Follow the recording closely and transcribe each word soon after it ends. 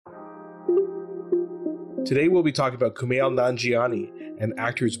Today we'll be talking about Kumail Nanjiani and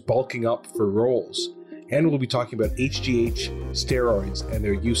actors bulking up for roles. And we'll be talking about HGH, steroids, and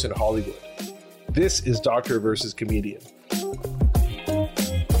their use in Hollywood. This is Doctor versus Comedian.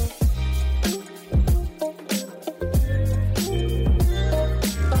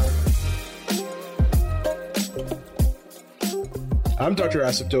 I'm Dr.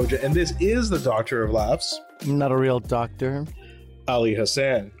 Asif Doja, and this is the Doctor of Laughs. I'm not a real doctor. Ali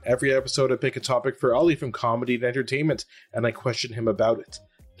Hassan. Every episode I pick a topic for Ali from comedy and entertainment, and I question him about it.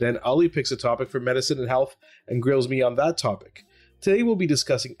 Then Ali picks a topic for medicine and health and grills me on that topic. Today we'll be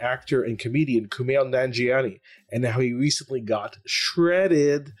discussing actor and comedian Kumail Nanjiani and how he recently got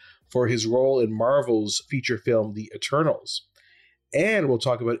shredded for his role in Marvel's feature film The Eternals. And we'll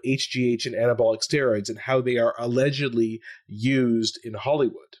talk about HGH and anabolic steroids and how they are allegedly used in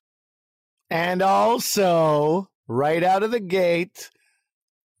Hollywood. And also, right out of the gate,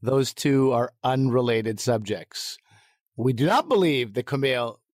 those two are unrelated subjects. We do not believe that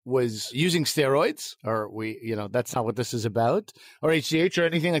Kumail was using steroids, or that's not what this is about, or HGH or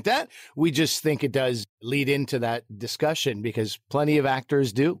anything like that. We just think it does lead into that discussion because plenty of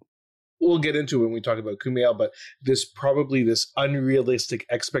actors do. We'll get into it when we talk about Kumail, but this unrealistic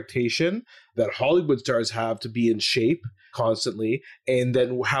expectation that Hollywood stars have to be in shape constantly, and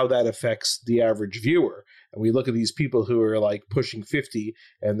then how that affects the average viewer. And we look at these people who are like pushing 50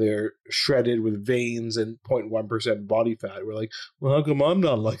 and they're shredded with veins and 0.1% body fat. We're like, well, how come I'm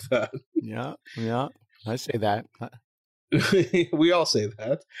not like that? Yeah, I say that. We all say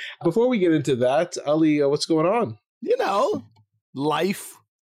that. Before we get into that, Ali, what's going on? Life.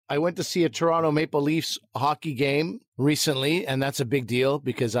 I went to see a Toronto Maple Leafs hockey game recently, and that's a big deal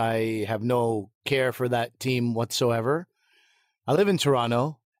because I have no care for that team whatsoever. I live in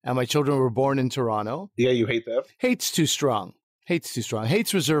Toronto, and my children were born in Toronto. Yeah, you hate them? Hate's too strong.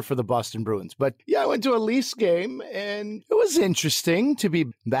 Hate's reserved for the Boston Bruins. But yeah, I went to a Leafs game, and it was interesting to be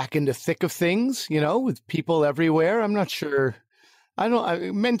back in the thick of things, with people everywhere. I'm not sure.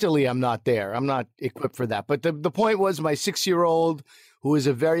 Mentally, I'm not there. I'm not equipped for that. But the point was my 6-year-old, who is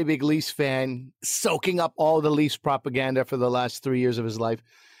a very big Leafs fan, soaking up all the Leafs propaganda for the last 3 years of his life,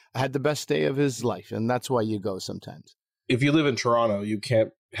 had the best day of his life. And that's why you go sometimes. If you live in Toronto, you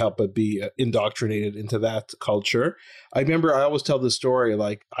can't help but be indoctrinated into that culture. I always tell this story,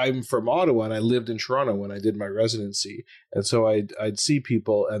 like I'm from Ottawa and I lived in Toronto when I did my residency. And so I'd see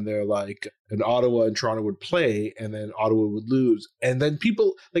people and they're like, in Ottawa and Toronto would play and then Ottawa would lose. And then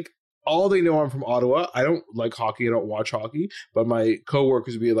people like, all they know I'm from Ottawa. I don't like hockey. I don't watch hockey, but my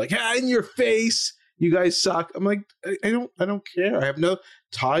coworkers would be like, "Yeah, in your face, you guys suck." I'm like, I don't care. I have no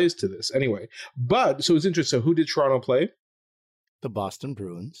ties to this anyway. But so it's interesting. So who did Toronto play? The Boston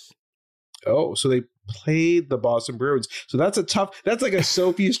Bruins. Oh, so they played the Boston Bruins. So that's like a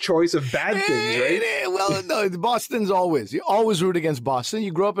Sophie's choice of bad things, right? Well, no, Boston's you always root against Boston.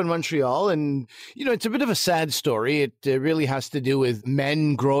 You grew up in Montreal and, it's a bit of a sad story. It really has to do with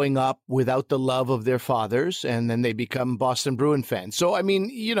men growing up without the love of their fathers and then they become Boston Bruin fans. So,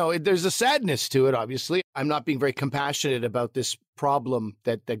 there's a sadness to it, obviously. I'm not being very compassionate about this problem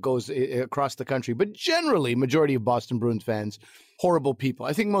that goes across the country, but generally, majority of Boston Bruins fans, horrible people.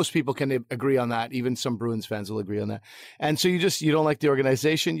 I think most people can agree on that. Even some Bruins fans will agree on that. And so you don't like the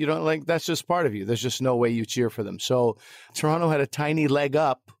organization. You don't like, that's just part of you. There's just no way you cheer for them. So Toronto had a tiny leg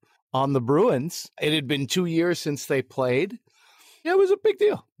up on the Bruins. It had been 2 years since they played. Yeah, it was a big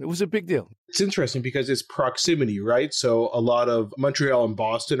deal. It's interesting because it's proximity, right? So a lot of Montreal and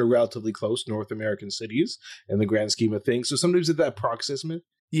Boston are relatively close North American cities in the grand scheme of things. So sometimes it's that proximity.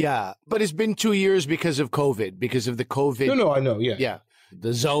 Yeah, but it's been 2 years because of the COVID. No, I know. Yeah. Yeah.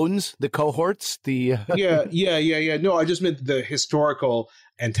 The zones, the cohorts, Yeah. No, I just meant the historical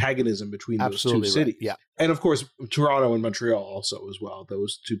antagonism between those two cities. Right. Yeah. And of course, Toronto and Montreal also as well.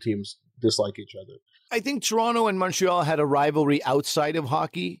 Those two teams dislike each other. I think Toronto and Montreal had a rivalry outside of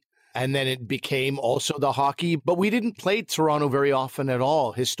hockey. And then it became also the hockey. But we didn't play Toronto very often at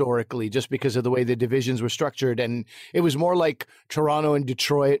all historically, just because of the way the divisions were structured. And it was more like Toronto and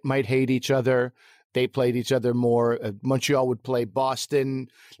Detroit might hate each other. They played each other more. Montreal would play Boston.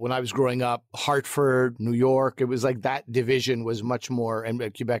 When I was growing up, Hartford, New York, it was like that division was much more. And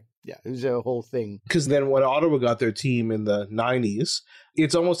Quebec, yeah, it was a whole thing. Because then when Ottawa got their team in the 90s,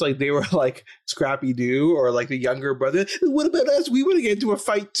 it's almost like they were like Scrappy Doo or like the younger brother. What about us? We want to get into a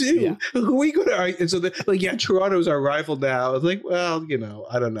fight too. Yeah. Who are we going to? And so they're like, yeah, Toronto's our rival now. It's like, well,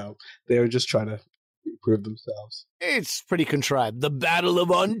 I don't know. They were just trying to prove themselves. It's pretty contrived. The Battle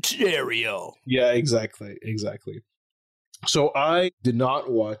of Ontario. Yeah, exactly. So I did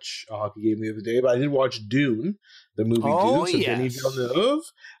not watch a hockey game the other day, but I did watch Dune, the movie Oh, Dune. So Denis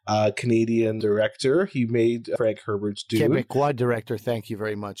Villeneuve, Canadian director, he made Frank Herbert's Dune. Quebecois director, thank you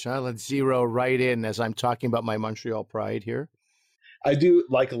very much. Let's zero right in as I'm talking about my Montreal pride here. I do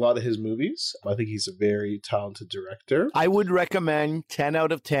like a lot of his movies. I think he's a very talented director. I would recommend 10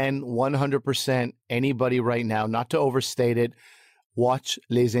 out of 10, 100%, anybody right now, not to overstate it, watch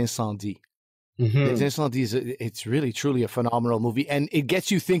Les Incendies. Mm-hmm. Les Incendies, it's really, truly a phenomenal movie. And it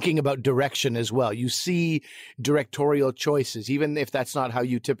gets you thinking about direction as well. You see directorial choices, even if that's not how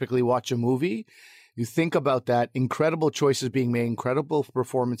you typically watch a movie. You think about that. Incredible choices being made, incredible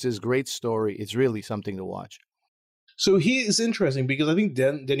performances, great story. It's really something to watch. So he is interesting because I think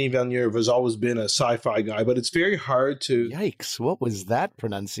Denis Villeneuve has always been a sci-fi guy, but it's very hard to... Yikes, what was that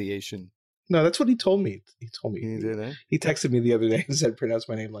pronunciation? No, that's what he told me. He told me. He did, eh? He texted me the other day and said, pronounce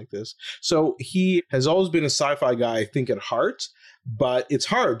my name like this. So he has always been a sci-fi guy, I think, at heart, but it's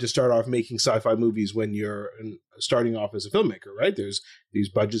hard to start off making sci-fi movies when you're starting off as a filmmaker, right? There's these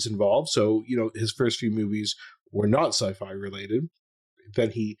budgets involved. So, his first few movies were not sci-fi related.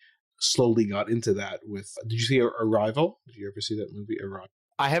 Then he slowly got into that with, did you see Arrival? Did you ever see that movie, Arrival?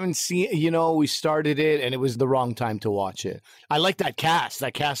 I haven't seen, we started it and it was the wrong time to watch it. I like that cast.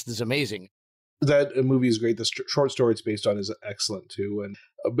 That cast is amazing. That movie is great. The short story it's based on is excellent too. And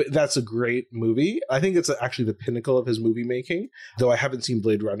but that's a great movie. I think it's actually the pinnacle of his movie making, though I haven't seen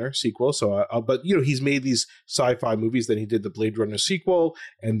Blade Runner sequel. So, but he's made these sci-fi movies. Then he did the Blade Runner sequel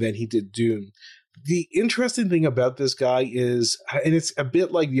and then he did Dune. The interesting thing about this guy is, and it's a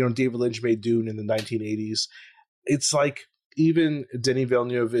bit like, David Lynch made Dune in the 1980s. It's like even Denis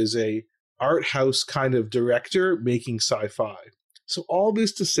Villeneuve is a art house kind of director making sci-fi. So all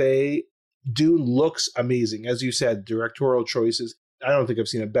this to say, Dune looks amazing. As you said, directorial choices. I don't think I've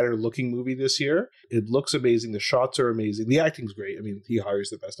seen a better looking movie this year. It looks amazing. The shots are amazing. The acting's great. I mean, he hires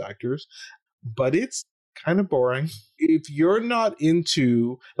the best actors, but it's kind of boring. If you're not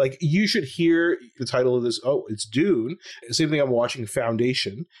into, you should hear the title of this. Oh, it's Dune. Same thing. I'm watching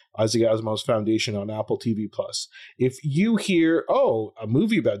Foundation, Isaac Asimov's Foundation on Apple TV Plus. If you hear, a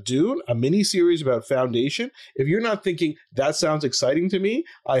movie about Dune, a mini series about Foundation, if you're not thinking that sounds exciting to me,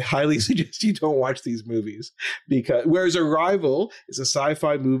 I highly suggest you don't watch these movies. Whereas Arrival is a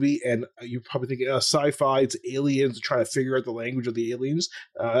sci-fi movie, and you're probably thinking, sci-fi, it's aliens trying to figure out the language of the aliens.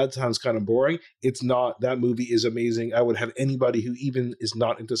 That sounds kind of boring. It's not. That movie is amazing. I would have anybody who even is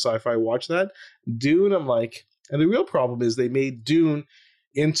not into sci-fi watch that. Dune, I'm like, and the real problem is they made Dune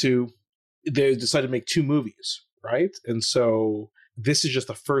they decided to make two movies, right? And so this is just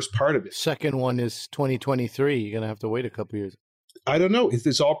the first part of it. Second one is 2023. You're going to have to wait a couple years. I don't know.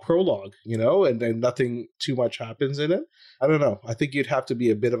 It's all prologue, and then nothing too much happens in it. I don't know. I think you'd have to be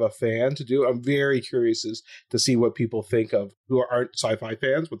a bit of a fan to do. I'm very curious to see what people think of who aren't sci-fi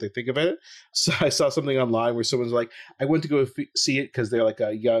fans, what they think of it. So I saw something online where someone's like, I went to go see it because they're like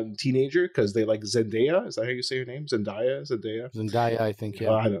a young teenager because they like Zendaya. Is that how you say her name? Zendaya, I think,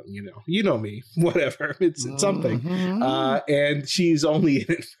 yeah. I don't, you know me, whatever. It's something. Mm-hmm. And she's only in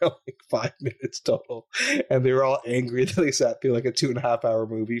it for 5 minutes total. And they were all angry that they sat through like a 2.5 hour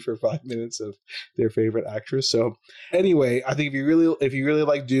movie for 5 minutes of their favorite actress. So anyway, I think if you really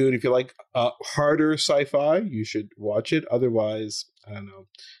like Dune, if you like harder sci-fi, you should watch it. Otherwise, I don't know,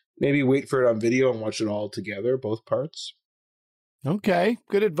 maybe wait for it on video and watch it all together, both parts. Okay,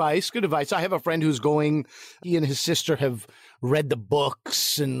 good advice. I have a friend who's going, he and his sister have read the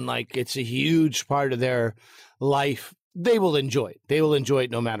books and it's a huge part of their life. They will enjoy it. They will enjoy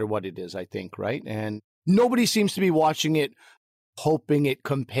it no matter what it is, I think, right? And nobody seems to be watching it hoping it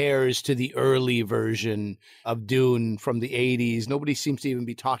compares to the early version of Dune from the 80s. Nobody seems to even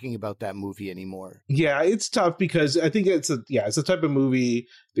be talking about that movie anymore. Yeah, it's tough because I think it's a type of movie,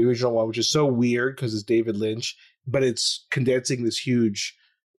 the original one, which is so weird because it's David Lynch, but it's condensing this huge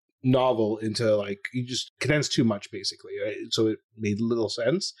novel into you just condense too much basically, right? So it made little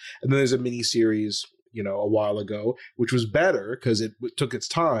sense. And then there's a mini series a while ago, which was better because it took its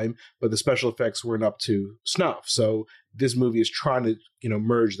time, but the special effects weren't up to snuff. So this movie is trying to,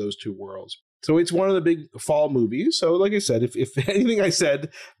 merge those two worlds. So it's one of the big fall movies. So like I said, if anything I said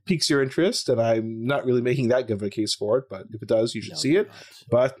piques your interest, and I'm not really making that good of a case for it, but if it does, you should see it.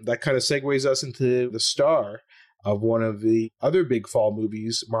 But that kind of segues us into the star of one of the other big fall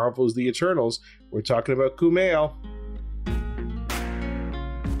movies, Marvel's The Eternals. We're talking about Kumail.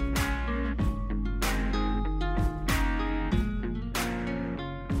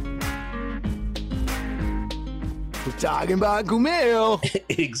 Talking about Kumail.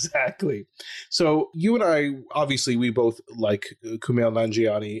 Exactly. So you and I, obviously, we both like Kumail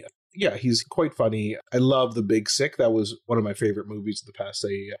Nanjiani. Yeah, he's quite funny. I love The Big Sick. That was one of my favorite movies of the past,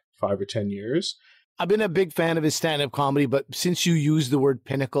 say, 5 or 10 years. I've been a big fan of his stand-up comedy, but since you used the word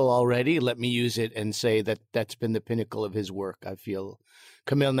pinnacle already, let me use it and say that that's been the pinnacle of his work. I feel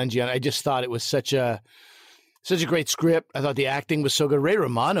Kumail Nanjiani. I just thought it was such a great script. I thought the acting was so good. Ray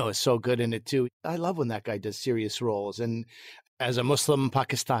Romano is so good in it too. I love when that guy does serious roles. And as a Muslim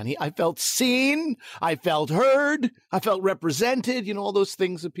Pakistani, I felt seen, I felt heard, I felt represented, all those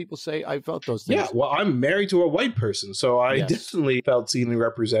things that people say. I felt those things. Yeah, well, I'm married to a white person, so I definitely felt seen and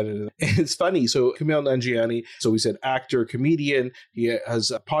represented. And it's funny. So Kumail Nanjiani, so we said actor, comedian, he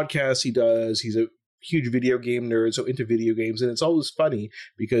has a podcast he's a huge video game nerd, so into video games. And it's always funny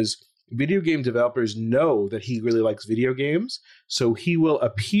because video game developers know that he really likes video games, so he will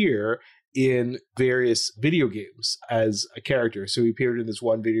appear in various video games as a character. So he appeared in this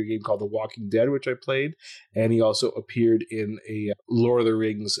one video game called The Walking Dead, which I played, and he also appeared in a Lord of the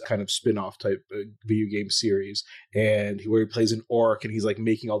Rings kind of spin-off type video game series, and where he plays an orc, and he's like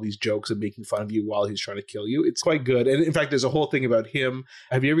making all these jokes and making fun of you while he's trying to kill you. It's quite good. And in fact, there's a whole thing about him.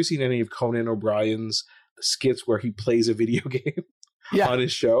 Have you ever seen any of Conan O'Brien's skits where he plays a video game? Yeah. On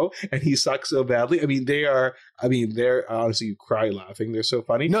his show, and he sucks so badly. They're honestly, you cry laughing. They're so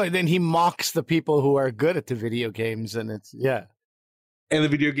funny. No, then he mocks the people who are good at the video games, and it's, yeah. And the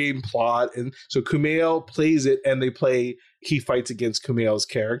video game plot, and so Kumail plays it, and he fights against Kumail's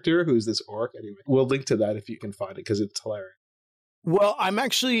character, who's this orc. Anyway, we'll link to that if you can find it, because it's hilarious. Well, I'm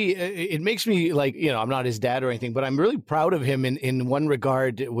actually, it makes me like, I'm not his dad or anything, but I'm really proud of him in one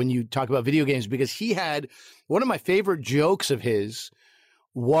regard when you talk about video games, because he had one of my favorite jokes of his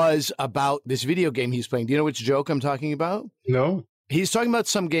was about this video game he's playing. Do you know which joke I'm talking about? No. He's talking about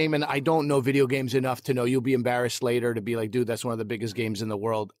some game, and I don't know video games enough to know. You'll be embarrassed later to be like, dude, that's one of the biggest games in the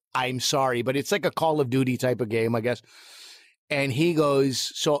world. I'm sorry, but it's like a Call of Duty type of game, I guess. And he goes,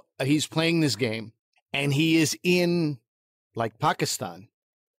 so he's playing this game, and he is in like Pakistan,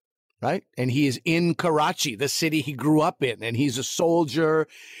 right? And he is in Karachi, the city he grew up in, and he's a soldier,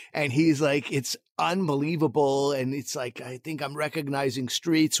 and he's like, it's unbelievable. And it's like, I think I'm recognizing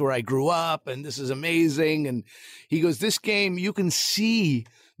streets where I grew up, and this is amazing. And he goes, this game, you can see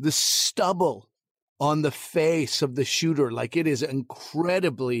the stubble on the face of the shooter. Like, it is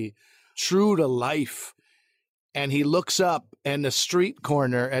incredibly true to life. And he looks up and a street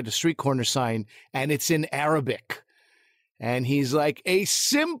corner sign, and it's in Arabic. And he's like, a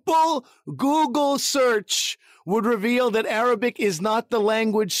simple Google search would reveal that Arabic is not the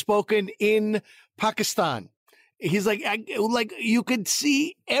language spoken in Pakistan. He's like you could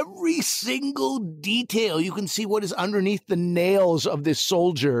see every single detail. You can see what is underneath the nails of this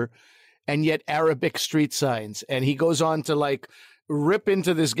soldier, and yet Arabic street signs. And he goes on to like rip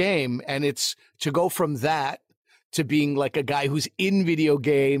into this game, and it's to go from that to being like a guy who's in video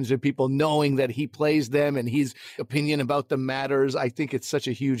games and people knowing that he plays them and his opinion about them matters. I think it's such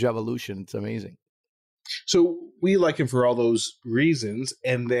a huge evolution. It's amazing. So we like him for all those reasons.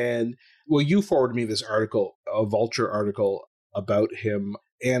 And then, well, you forwarded me this article, a Vulture article about him.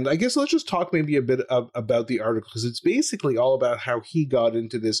 And I guess let's just talk maybe a bit about the article, because it's basically all about how he got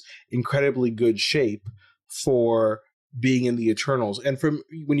into this incredibly good shape for being in the Eternals. And from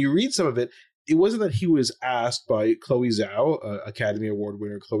when you read some of it, it wasn't that he was asked by Chloe Zhao, Academy Award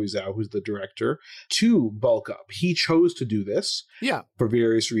winner Chloe Zhao, who's the director, to bulk up. He chose to do this for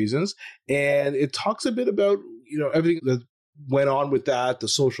various reasons. And it talks a bit about, everything that went on with that, the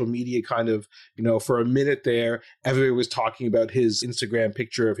social media kind of, for a minute there, everybody was talking about his Instagram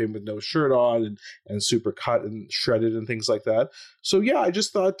picture of him with no shirt on and super cut and shredded and things like that. So yeah, I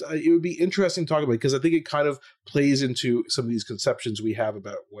just thought it would be interesting to talk about, because I think it kind of plays into some of these conceptions we have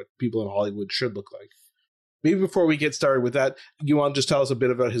about what people in Hollywood should look like. Maybe before we get started with that, you want to just tell us a bit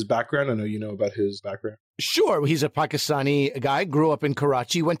about his background? I know you know about his background. Sure. He's a Pakistani guy, grew up in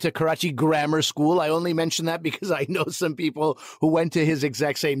Karachi, went to Karachi Grammar School. I only mention that because I know some people who went to his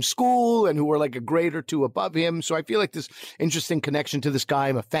exact same school and who were like a grade or two above him. So I feel like this interesting connection to this guy.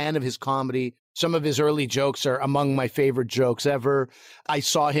 I'm a fan of his comedy. Some of his early jokes are among my favorite jokes ever. I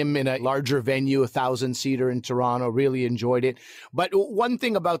saw him in a larger venue, 1,000-seater in Toronto, really enjoyed it. But one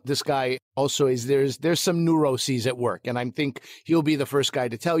thing about this guy also is there's some neuroses at work. And I think he'll be the first guy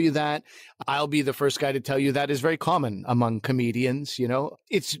to tell you that. I'll be the first guy to tell you that is very common among comedians,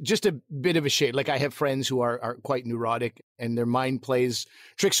 It's just a bit of a shade. Like, I have friends who are quite neurotic, and their mind plays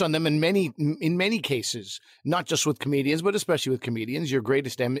tricks on them in many cases, not just with comedians, but especially with comedians. Your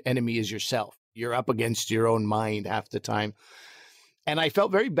greatest enemy is yourself. You're up against your own mind half the time. And I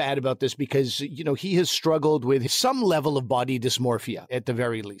felt very bad about this because, he has struggled with some level of body dysmorphia at the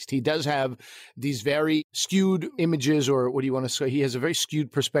very least. He does have these very skewed images, or what do you want to say? He has a very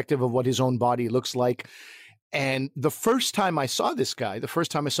skewed perspective of what his own body looks like. And the first time I saw this guy, the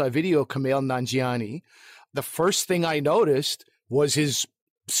first time I saw a video of Kumail Nanjiani, the first thing I noticed was his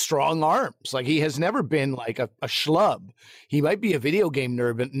strong arms. Like, he has never been like a schlub. He might be a video game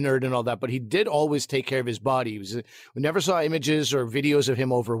nerd and all that, but he did always take care of his body. We never saw images or videos of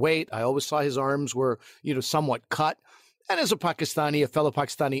him overweight. I always saw his arms were, somewhat cut. And as a fellow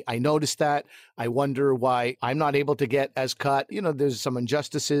Pakistani, I noticed that. I wonder why I'm not able to get as cut. There's some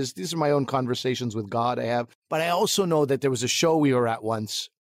injustices. These are my own conversations with God I have. But I also know that there was a show we were at once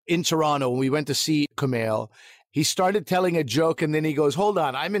in Toronto when we went to see Kumail. He started telling a joke, and then he goes, hold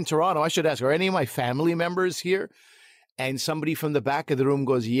on, I'm in Toronto. I should ask, are any of my family members here? And somebody from the back of the room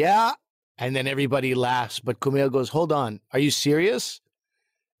goes, yeah. And then everybody laughs. But Kumail goes, hold on, are you serious?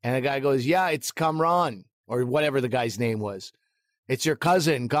 And the guy goes, yeah, it's Kamran, or whatever the guy's name was. It's your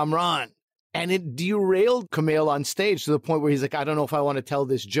cousin, Kamran. And it derailed Kumail on stage to the point where he's like, I don't know if I want to tell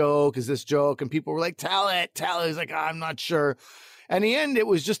this joke. Is this joke? And people were like, tell it. He's like, I'm not sure. And in the end, it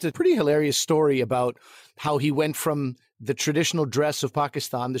was just a pretty hilarious story about how he went from the traditional dress of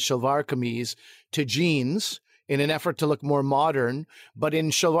Pakistan, the shalwar kameez, to jeans in an effort to look more modern. But in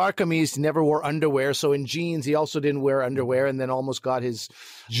shalwar kameez, he never wore underwear. So in jeans, he also didn't wear underwear, and then almost got his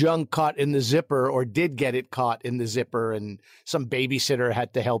junk caught in the zipper, or did get it caught in the zipper, and some babysitter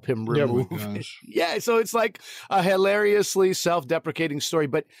had to help him remove it. Yeah, so it's like a hilariously self-deprecating story.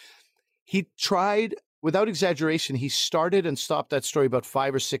 But he tried, without exaggeration, he started and stopped that story about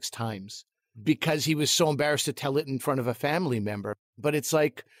 5 or 6 times because he was so embarrassed to tell it in front of a family member. But it's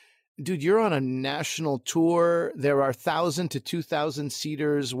like, dude, you're on a national tour. There are 1,000 to 2,000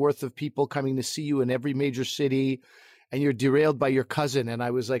 seaters worth of people coming to see you in every major city, and you're derailed by your cousin. And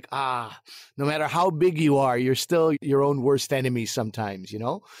I was like, no matter how big you are, you're still your own worst enemy sometimes,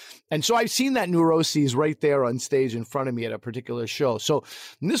 And so I've seen that neuroses right there on stage in front of me at a particular show. So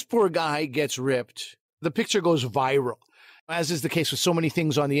this poor guy gets ripped. The picture goes viral. As is the case with so many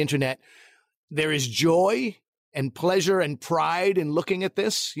things on the internet, there is joy and pleasure and pride in looking at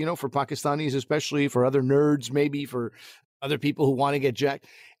this, for Pakistanis, especially, for other nerds, maybe for other people who want to get jacked.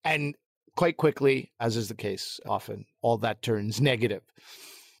 And quite quickly, as is the case often, all that turns negative.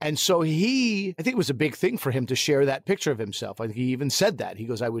 And so I think it was a big thing for him to share that picture of himself. I think he even said that. He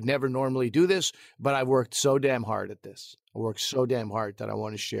goes, I would never normally do this, but I worked so damn hard at this. I worked so damn hard that I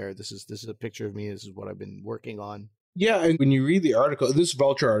want to share. This is a picture of me. This is what I've been working on. Yeah, and when you read the article, this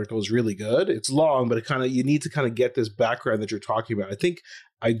Vulture article is really good. It's long, but you need to get this background that you're talking about. I think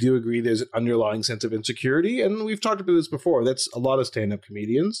I do agree there's an underlying sense of insecurity, and we've talked about this before. That's a lot of stand-up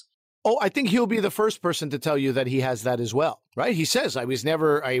comedians. Oh, I think he'll be the first person to tell you that he has that as well, right? He says, I was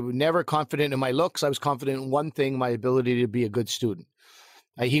never confident in my looks. I was confident in one thing, my ability to be a good student.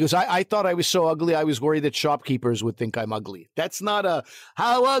 He goes, I thought I was so ugly, I was worried that shopkeepers would think I'm ugly. That's not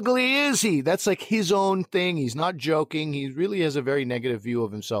how ugly is he? That's like his own thing. He's not joking. He really has a very negative view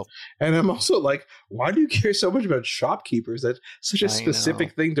of himself. And I'm also like, why do you care so much about shopkeepers? That's such a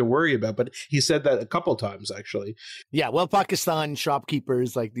specific thing to worry about. But he said that a couple times, actually. Yeah, well, Pakistan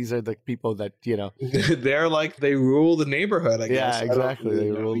shopkeepers, like, these are the people that, They're like, they rule the neighborhood, I guess. Yeah, exactly. They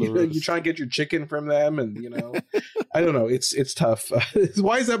rule the roost. You try and get your chicken from them, and, I don't know. It's tough.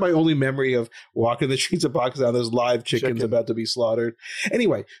 Why is that my only memory of walking the streets of Pakistan? There's live chickens about to be slaughtered.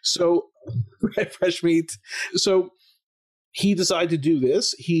 Anyway, so fresh meat. So he decided to do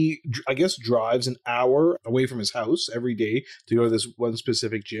this. He, I guess, drives an hour away from his house every day to go to this one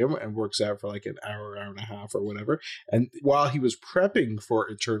specific gym and works out for like an hour and a half or whatever. And while he was prepping for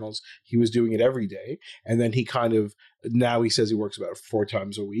Eternals, he was doing it every day. And then now he says he works about 4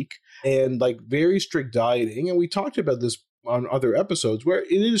 times a week, and like very strict dieting. And we talked about this on other episodes, where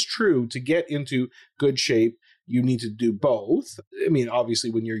it is true, to get into good shape, you need to do both. I mean,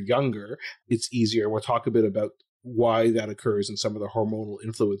 obviously, when you're younger, it's easier. We'll talk a bit about why that occurs and some of the hormonal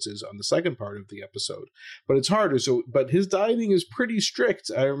influences on the second part of the episode. But it's harder. But his dieting is pretty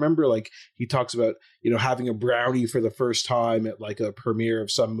strict. I remember, like, he talks about, having a brownie for the first time at like a premiere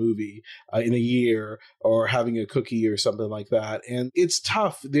of some movie in a year, or having a cookie or something like that. And it's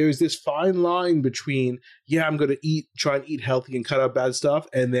tough. There's this fine line between, I'm going to try and eat healthy and cut out bad stuff,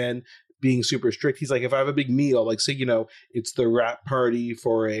 and then being super strict. He's like, if I have a big meal, like say, it's the wrap party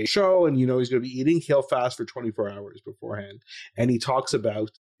for a show and he's going to be eating, he'll fast for 24 hours beforehand. And he talks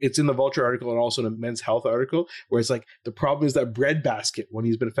about, it's in the Vulture article and also in a Men's Health article, where it's like, the problem is that bread basket when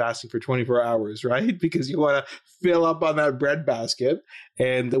he's been fasting for 24 hours, right? Because you want to fill up on that bread basket.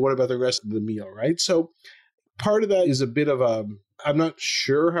 And what about the rest of the meal, right? So part of that is a bit of a I'm not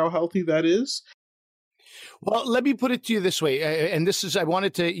sure how healthy that is. Well, let me put it to you this way. And this is, I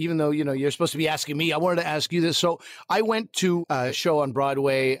wanted to, even though, you're supposed to be asking me, I wanted to ask you this. So I went to a show on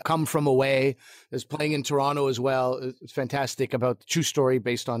Broadway, Come From Away. It's playing in Toronto as well. It's fantastic, about the true story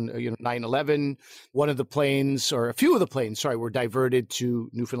based on, 9/11. One of the planes, or a few of the planes, sorry, were diverted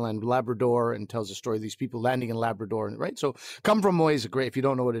to Newfoundland, Labrador, and tells the story of these people landing in Labrador. Right. So Come From Away is if you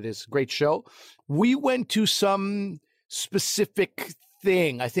don't know what it is, great show. We went to some specific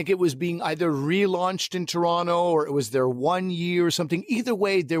thing. I think it was being either relaunched in Toronto or it was their 1 year or something. Either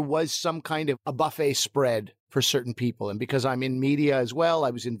way, there was some kind of a buffet spread for certain people. And because I'm in media as well,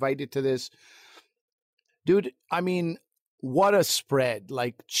 I was invited to this. Dude, I mean, what a spread.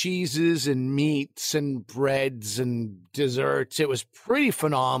 Like cheeses and meats and breads and desserts. It was pretty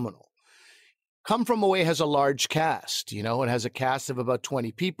phenomenal. Come From Away has a large cast, it has a cast of about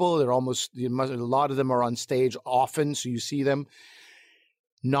 20 people. A lot of them are on stage often, so you see them.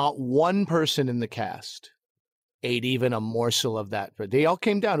 Not one person in the cast ate even a morsel of that. But they all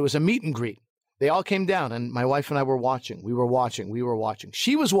came down. It was a meet and greet. They all came down, and my wife and I were watching. We were watching.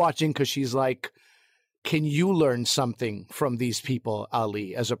 She was watching because she's like, can you learn something from these people,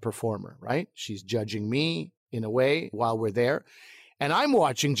 Ali, as a performer, right? She's judging me in a way while we're there. And I'm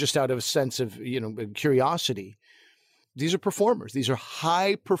watching just out of a sense of, curiosity. These are performers. These are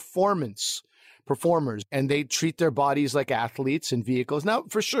high performance performers, and they treat their bodies like athletes and vehicles. Now,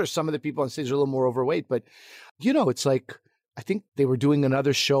 for sure, some of the people on stage are a little more overweight, but, it's like, I think they were doing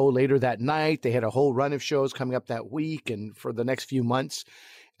another show later that night. They had a whole run of shows coming up that week and for the next few months,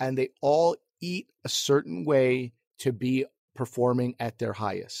 and they all eat a certain way to be performing at their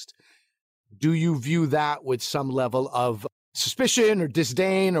highest. Do you view that with some level of suspicion or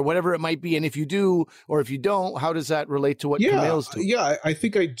disdain or whatever it might be? And if you do, or if you don't, how does that relate to what Kumail's doing? Yeah, I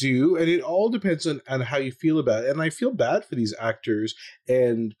think I do. And it all depends on how you feel about it. And I feel bad for these actors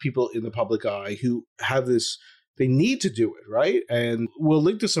and people in the public eye who have this, they need to do it, right? And we'll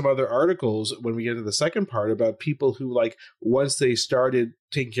link to some other articles when we get to the second part about people who, like, once they started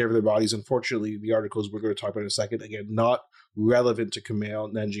taking care of their bodies, unfortunately, the articles we're going to talk about in a second, again, not relevant to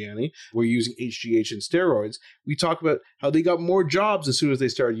Kumail Nanjiani, were using HGH and steroids. We talk about how they got more jobs as soon as they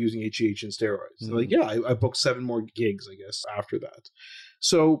started using HGH and steroids. Mm-hmm. Like, yeah, I booked 7 more gigs, I guess, after that.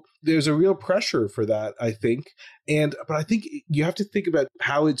 So there's a real pressure for that, I think. But I think you have to think about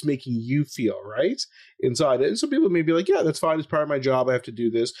how it's making you feel, right? Inside. And some people may be like, yeah, that's fine. It's part of my job. I have to do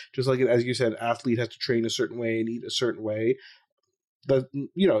this. Just like, as you said, athlete has to train a certain way and eat a certain way. But,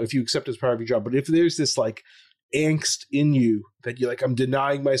 if you accept it as part of your job. But if there's this, like, angst in you that you're like, I'm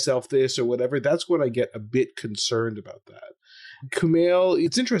denying myself this or whatever, that's when I get a bit concerned about that. Kumail,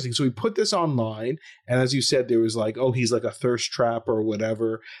 it's interesting. So he put this online, and as you said, there was like, oh, he's like a thirst trap or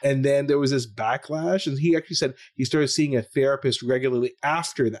whatever. And then there was this backlash, and he actually said he started seeing a therapist regularly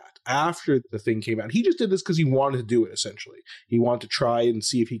after that, after the thing came out. He just did this because he wanted to do it, essentially. He wanted to try and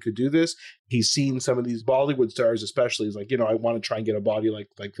see if he could do this. He's seen some of these Bollywood stars, especially. He's like, I want to try and get a body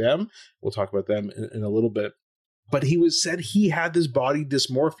like them. We'll talk about them in a little bit. But he said he had this body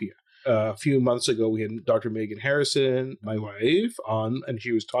dysmorphia. A few months ago, we had Dr. Megan Harrison, my wife, on, and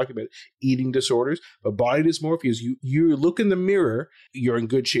she was talking about eating disorders. But body dysmorphia is you look in the mirror, you're in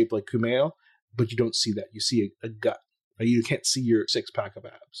good shape like Kumail, but you don't see that. You see a gut. Right? You can't see your 6-pack of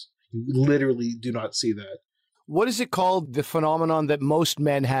abs. You literally do not see that. What is it called, the phenomenon that most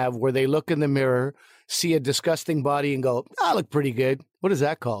men have where they look in the mirror, see a disgusting body and go, I look pretty good? What is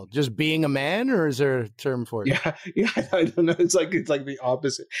that called? Just being a man, or is there a term for it? Yeah, I don't know. It's like the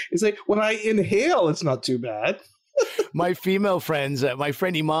opposite. It's like when I inhale, it's not too bad. My female friends, my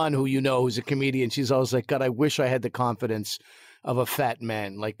friend Iman, who who's a comedian, she's always like, God, I wish I had the confidence of a fat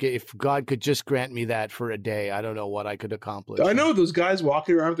man. Like, if God could just grant me that for a day, I don't know what I could accomplish. I know those guys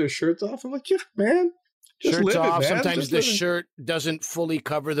walking around with their shirts off. I'm like, yeah, man. Shirts off. Sometimes the shirt doesn't fully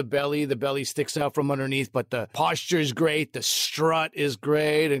cover the belly. The belly sticks out from underneath, but the posture is great. The strut is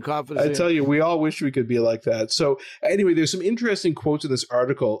great and confidence. I tell you, we all wish we could be like that. So anyway, there's some interesting quotes in this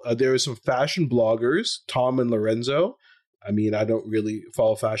article. There are some fashion bloggers, Tom and Lorenzo. I mean, I don't really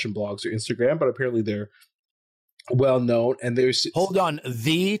follow fashion blogs or Instagram, but apparently they're well known. And there's hold on,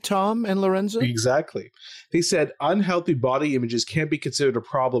 the Tom and Lorenzo? Exactly. They said unhealthy body images can't be considered a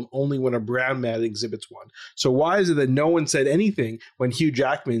problem only when a brown man exhibits one. So why is it that no one said anything when Hugh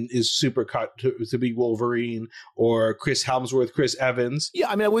Jackman is super cut to be Wolverine, or Chris Hemsworth, Chris Evans? Yeah,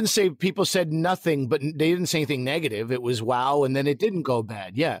 I mean, I wouldn't say people said nothing, but they didn't say anything negative. It was wow, and then it didn't go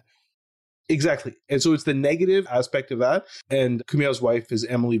bad. Yeah. Exactly. And so it's the negative aspect of that. And Kumail's wife is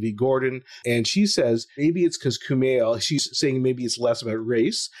Emily V. Gordon. And she says maybe it's because Kumail, she's saying maybe it's less about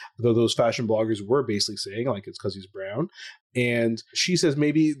race, though those fashion bloggers were basically saying like it's because he's brown. And she says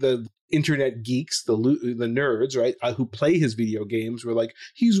maybe the internet geeks, the nerds, right, who play his video games were like,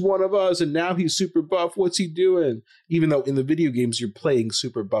 he's one of us and now he's super buff. What's he doing? Even though in the video games, you're playing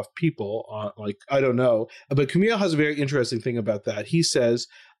super buff people. Like, I don't know. But Kumail has a very interesting thing about that. He says,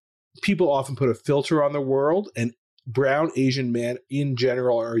 people often put a filter on the world, and brown Asian men in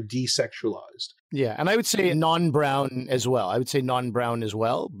general are desexualized. Yeah, and I would say non-brown as well. I would say non-brown as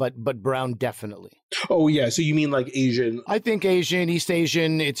well, but brown definitely. Oh, yeah. So you mean like Asian? I think Asian, East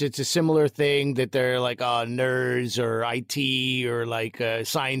Asian, it's a similar thing that they're like nerds or IT or like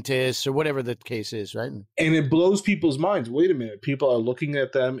scientists or whatever the case is, right? And it blows people's minds. Wait a minute. People are looking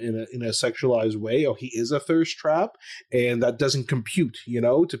at them in a sexualized way. Oh, he is a thirst trap. And that doesn't compute,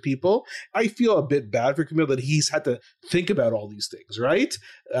 to people. I feel a bit bad for Kumail that he's had to think about all these things, right?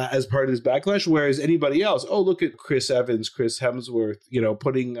 As part of his backlash. Whereas anybody else, oh, look at Chris Evans, Chris Hemsworth,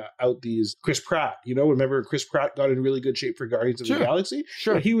 putting out these Chris Pratt, remember Chris Pratt got in really good shape for Guardians of the Galaxy?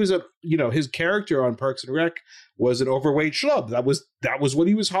 Sure. But he was his character on Parks and Rec was an overweight schlub. That was what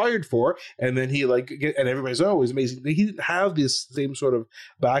he was hired for. And then he and everybody's, oh, it was amazing. He didn't have this same sort of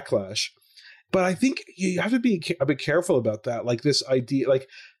backlash. But I think you have to be a bit careful about that. Like this idea, like,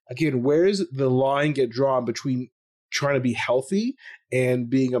 again, where does the line get drawn between trying to be healthy and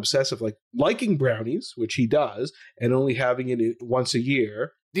being obsessive, like liking brownies, which he does, and only having it once a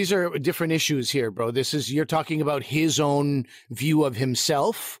year? These are different issues here, bro. You're talking about his own view of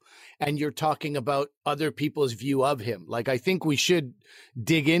himself, and you're talking about other people's view of him. Like, I think we should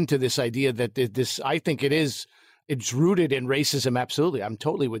dig into this idea that I think it's rooted in racism. Absolutely. I'm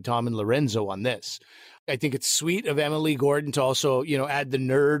totally with Tom and Lorenzo on this. I think it's sweet of Emily Gordon to also, add the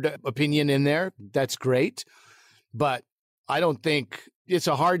nerd opinion in there. That's great. But I don't think it's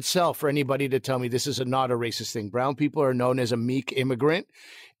a hard sell for anybody to tell me this is not a racist thing. Brown people are known as a meek immigrant.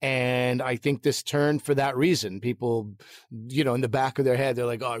 And I think this turned for that reason. People, in the back of their head, they're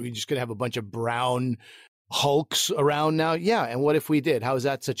like, oh, we're just going to have a bunch of brown hulks around now. Yeah. And what if we did? How is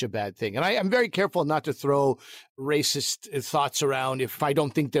that such a bad thing? And I'm very careful not to throw racist thoughts around if I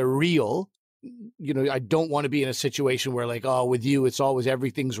don't think they're real. I don't want to be in a situation where like, oh, with you, it's always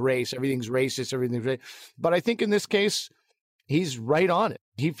everything's race, everything's racist, everything's race. But I think in this case, he's right on it.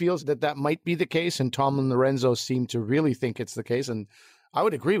 He feels that might be the case. And Tom and Lorenzo seem to really think it's the case. And I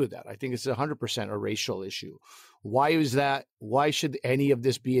would agree with that. I think it's 100% a racial issue. Why is that? Why should any of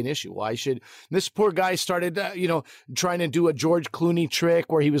this be an issue? Why should this poor guy started, trying to do a George Clooney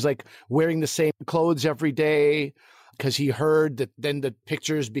trick where he was like wearing the same clothes every day? Because he heard that then the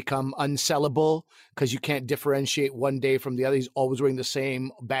pictures become unsellable because you can't differentiate one day from the other. He's always wearing the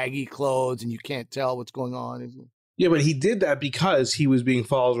same baggy clothes and you can't tell what's going on. Yeah, but he did that because he was being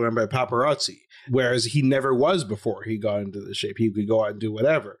followed around by paparazzi, whereas he never was before he got into the shape. He could go out and do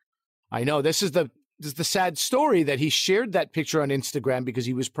whatever. I know. This is the sad story that he shared that picture on Instagram because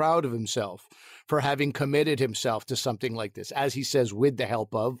he was proud of himself for having committed himself to something like this, as he says, with the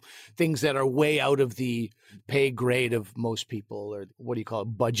help of things that are way out of the pay grade of most people, or what do you call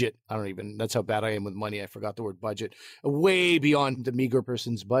it, budget. That's how bad I am with money. I forgot the word budget. Way beyond the meager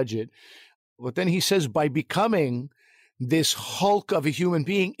person's budget. But then he says, by becoming this hulk of a human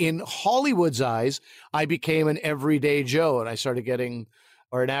being in Hollywood's eyes, I became an everyday Joe and I started getting,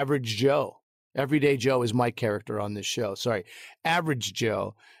 or an average Joe. Everyday Joe is my character on this show. Sorry. Average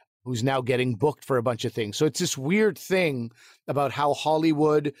Joe, who's now getting booked for a bunch of things. So it's this weird thing about how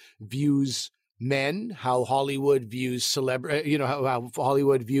Hollywood views men, how Hollywood views celebrity, how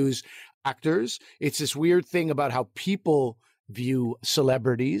Hollywood views actors. It's this weird thing about how people view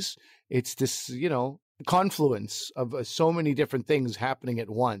celebrities. It's this, confluence of so many different things happening at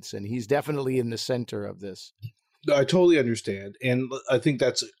once. And he's definitely in the center of this. I totally understand. And I think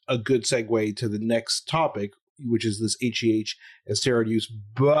that's a good segue to the next topic, which is this HGH and steroid use.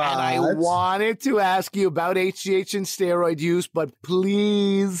 But and I wanted to ask you about HGH and steroid use, but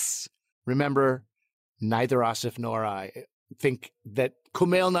please remember, neither Asif nor I think that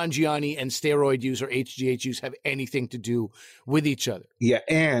Kumail Nanjiani and steroid use or HGH use have anything to do with each other. Yeah,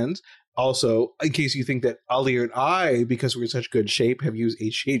 and also, in case you think that Ali and I, because we're in such good shape, have used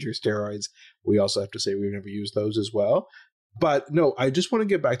HGH or steroids, we also have to say we've never used those as well. But no, I just want to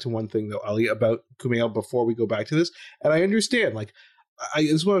get back to one thing, though, Ali, about Kumail before we go back to this. And I understand,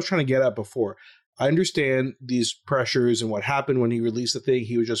 this is what I was trying to get at before. I understand these pressures and what happened when he released the thing.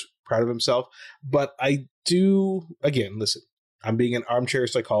 He was just proud of himself. But I do, again, listen, I'm being an armchair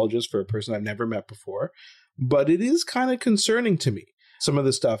psychologist for a person I've never met before. But it is kind of concerning to me some of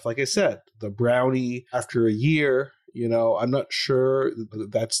the stuff, like I said, the brownie after a year, I'm not sure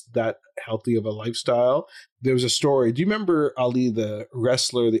that's that healthy of a lifestyle. There was a story. Do you remember Ali, the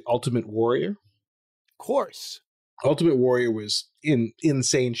wrestler, the Ultimate Warrior? Of course. Ultimate Warrior was in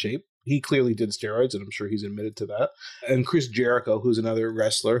insane shape. He clearly did steroids, and I'm sure he's admitted to that. And Chris Jericho, who's another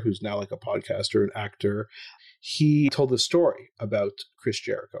wrestler who's now like a podcaster and actor, he told a story about Chris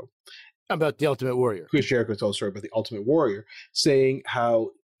Jericho. About the Ultimate Warrior. Chris Jericho told a story about the Ultimate Warrior, saying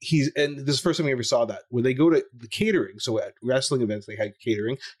how and this is the first time we ever saw that, when they go to the catering. So at wrestling events, they had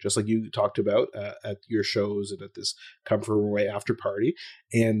catering, just like you talked about at your shows and at this Come From Away after party.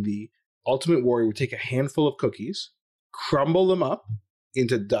 And the Ultimate Warrior would take a handful of cookies, crumble them up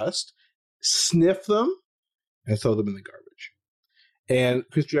into dust, sniff them, and throw them in the garbage. And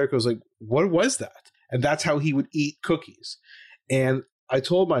Chris Jericho was like, what was that? And that's how he would eat cookies. And I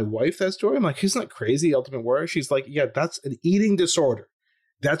told my wife that story. I'm like, isn't that crazy, Ultimate Warrior? She's like, yeah, that's an eating disorder.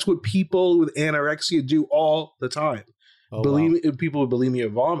 That's what people with anorexia do all the time. Oh, People with bulimia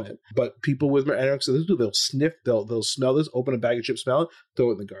vomit, but people with anorexia, they'll sniff, they'll smell this, open a bag of chips, smell it, throw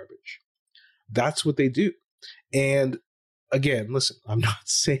it in the garbage. That's what they do. And again, listen, we're not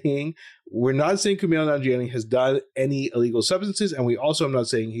saying Kumail Nanjiani has done any illegal substances, and I'm not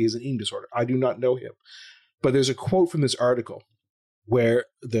saying he has an eating disorder. I do not know him. But there's a quote from this article where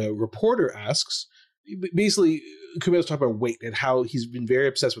the reporter asks, basically, Kumail's talking about weight and how he's been very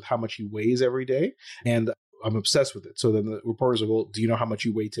obsessed with how much he weighs every day. And I'm obsessed with it. So then the reporter's like, well, do you know how much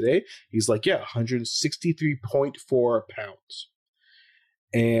you weigh today? He's like, yeah, 163.4 pounds.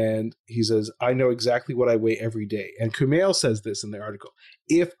 And he says, I know exactly what I weigh every day. And Kumail says this in the article: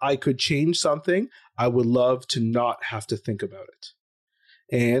 if I could change something, I would love to not have to think about it.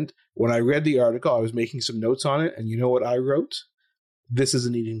 And when I read the article, I was making some notes on it. And you know what I wrote? This is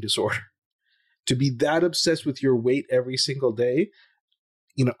an eating disorder. To be that obsessed with your weight every single day,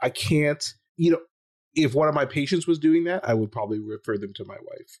 I can't, if one of my patients was doing that, I would probably refer them to my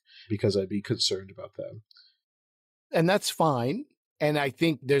wife because I'd be concerned about them. And that's fine. And I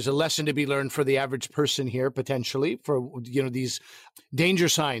think there's a lesson to be learned for the average person here, potentially, for, these danger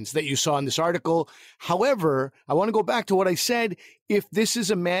signs that you saw in this article. However, I want to go back to what I said. If this is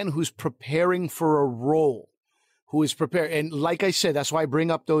a man who's preparing for a role, who is prepared, and like I said, that's why I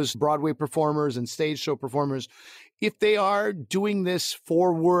bring up those Broadway performers and stage show performers. If they are doing this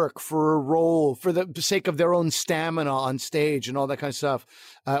for work, for a role, for the sake of their own stamina on stage and all that kind of stuff,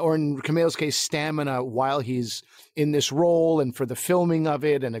 or in Kumail's case, stamina while he's in this role and for the filming of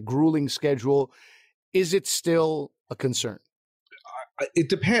it and a grueling schedule, is it still a concern? It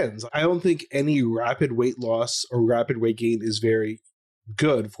depends. I don't think any rapid weight loss or rapid weight gain is very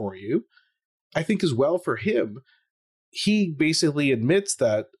good for you. I think as well for him, he basically admits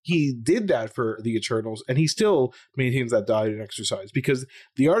that he did that for the Eternals, and he still maintains that diet and exercise, because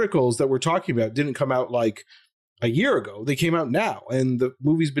the articles that we're talking about didn't come out like a year ago. They came out now, and the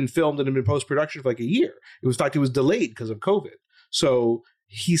movie's been filmed and been post-production for like a year. In fact, it was delayed because of COVID. So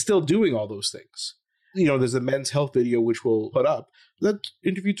he's still doing all those things. There's a Men's Health video, which we'll put up. That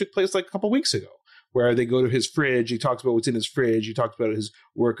interview took place like a couple weeks ago, where they go to his fridge. He talks about what's in his fridge. He talks about his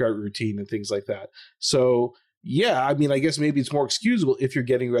workout routine and things like that. So yeah, I guess maybe it's more excusable if you're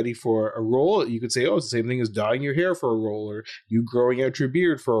getting ready for a role. You could say, oh, it's the same thing as dyeing your hair for a role, or you growing out your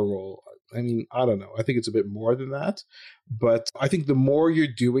beard for a role. I don't know. I think it's a bit more than that. But I think the more you're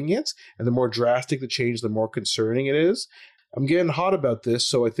doing it and the more drastic the change, the more concerning it is. I'm getting hot about this,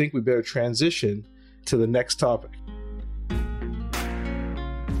 so I think we better transition to the next topic.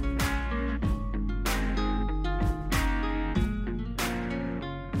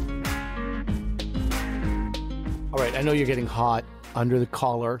 All right, I know you're getting hot under the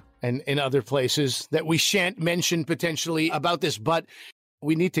collar and in other places that we shan't mention potentially about this, but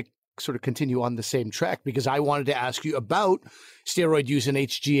we need to sort of continue on the same track, because I wanted to ask you about steroid use and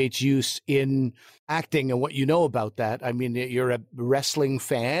HGH use in acting and what you know about that. You're a wrestling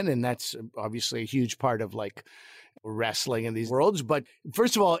fan, and that's obviously a huge part of like wrestling in these worlds. But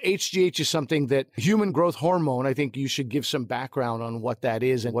first of all, HGH is something that human growth hormone. I think you should give some background on what that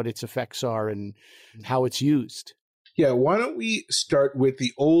is and what its effects are and how it's used. Yeah, why don't we start with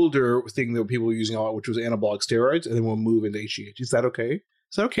the older thing that people were using a lot, which was anabolic steroids, and then we'll move into HGH. Is that okay?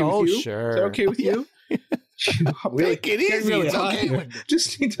 Is that okay with you? Oh, sure. Is that okay with you? Take it easy. It's okay.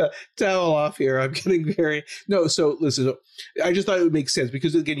 Just need to towel off here. I'm getting very... No, so listen, I just thought it would make sense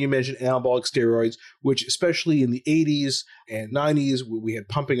because, again, you mentioned anabolic steroids, which especially in the 80s and 90s, we had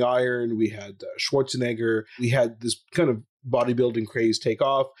pumping iron, we had Schwarzenegger, we had this kind of bodybuilding craze take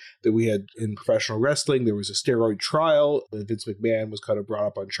off that we had in professional wrestling. There was a steroid trial that Vince McMahon was kind of brought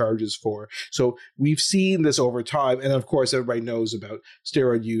up on charges for. So we've seen this over time. And of course, everybody knows about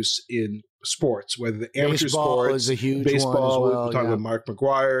steroid use in sports, whether the amateur Baseball sports, is a huge baseball, one as well, we're talking about Mark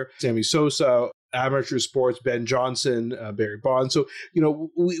McGuire, Sammy Sosa, amateur sports, Ben Johnson, Barry Bonds. So,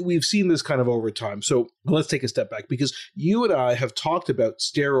 we've seen this kind of over time. So let's take a step back, because you and I have talked about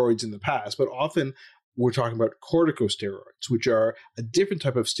steroids in the past, but often we're talking about corticosteroids, which are a different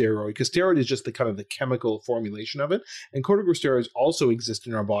type of steroid, because steroid is just the kind of the chemical formulation of it. And corticosteroids also exist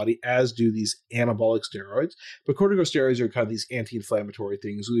in our body, as do these anabolic steroids. But corticosteroids are kind of these anti-inflammatory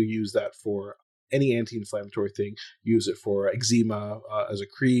things. We use that for any anti-inflammatory thing, use it for eczema as a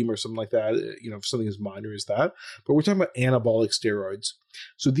cream or something like that, if something as minor as that. But we're talking about anabolic steroids.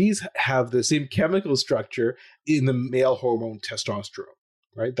 So these have the same chemical structure in the male hormone testosterone,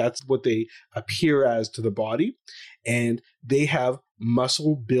 right? That's what they appear as to the body. And they have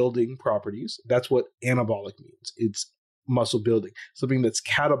muscle building properties. That's what anabolic means. It's muscle building. Something that's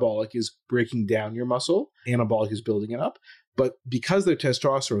catabolic is breaking down your muscle. Anabolic is building it up. But because they're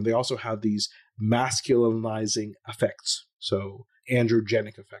testosterone, they also have these masculinizing effects. So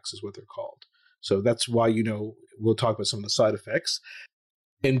androgenic effects is what they're called. So that's why, we'll talk about some of the side effects.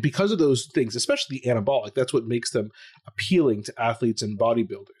 And because of those things, especially the anabolic, that's what makes them appealing to athletes and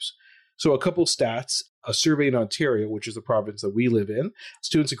bodybuilders. So a couple stats, a survey in Ontario, which is the province that we live in,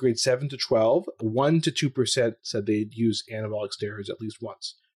 students in grades 7 to 12, 1 to 2% said they'd use anabolic steroids at least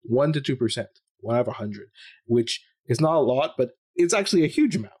once. 1 to 2%, 1 out of 100, which is not a lot, but it's actually a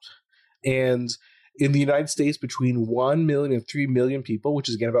huge amount. And in the United States, between 1 million and 3 million people, which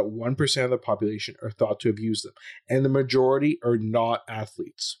is again about 1% of the population, are thought to have used them. And the majority are not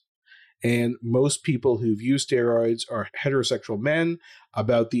athletes. And most people who've used steroids are heterosexual men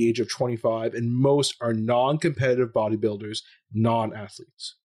about the age of 25, and most are non-competitive bodybuilders,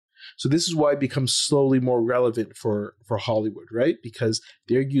 non-athletes. So this is why it becomes slowly more relevant for Hollywood, right? Because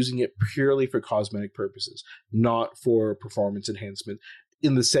they're using it purely for cosmetic purposes, not for performance enhancement,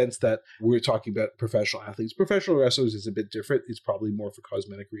 in the sense that we're talking about professional athletes. Professional wrestlers is a bit different. It's probably more for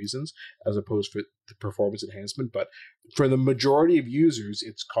cosmetic reasons as opposed to the performance enhancement. But for the majority of users,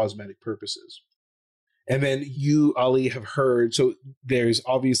 it's cosmetic purposes. And then you, Ali, have heard, so there's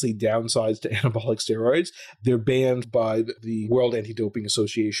obviously downsides to anabolic steroids. They're banned by the World Anti-Doping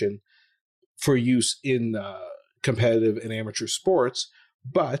Association for use in competitive and amateur sports,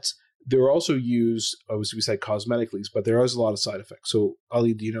 but they're also used, as we said, cosmetically, but there is a lot of side effects. So,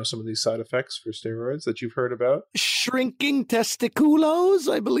 Ali, do you know some of these side effects for steroids that you've heard about? Shrinking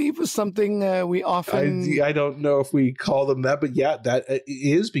testiculos, I believe, is something we often... I don't know if we call them that, but yeah, that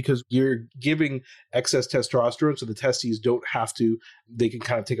is, because you're giving excess testosterone, so the testes don't have to, they can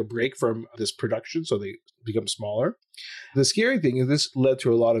kind of take a break from this production, so they become smaller. The scary thing is this led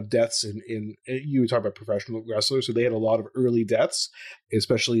to a lot of deaths in you were talking about professional wrestlers, so they had a lot of early deaths,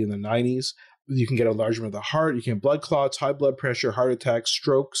 especially in the 90s. You can get enlargement of the heart, you can get blood clots, high blood pressure, heart attacks,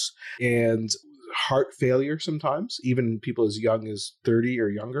 strokes, and heart failure sometimes, even people as young as 30 or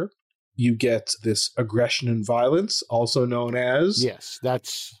younger. You get this aggression and violence, also known as... Yes,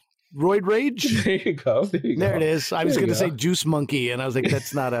 that's roid rage. There you go. There it is. I was going to say juice monkey, and I was like,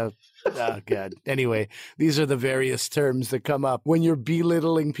 that's not a... Oh, God. Anyway, these are the various terms that come up when you're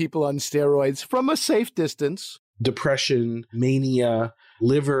belittling people on steroids from a safe distance. Depression, mania,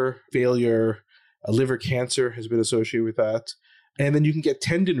 liver failure, liver cancer has been associated with that. And then you can get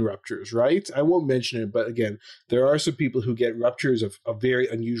tendon ruptures, right? I won't mention it, but again, there are some people who get ruptures of very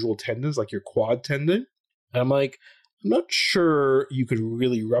unusual tendons, like your quad tendon. And I'm like, I'm not sure you could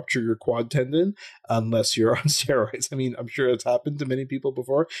really rupture your quad tendon unless you're on steroids. I mean, I'm sure it's happened to many people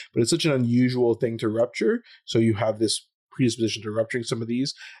before, but it's such an unusual thing to rupture. So you have this predisposition to rupturing some of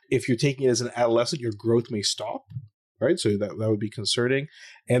these. If you're taking it as an adolescent, your growth may stop, right? So that would be concerning.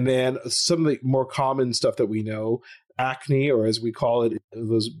 And then some of the more common stuff that we know, acne, or as we call it,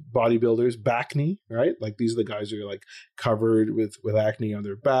 those bodybuilders, backne, right? Like these are the guys who are like covered with acne on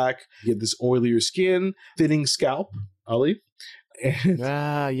their back. You get this oilier skin, thinning scalp, Ali.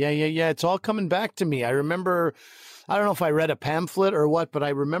 Yeah. It's all coming back to me. I remember, I don't know if I read a pamphlet or what, but I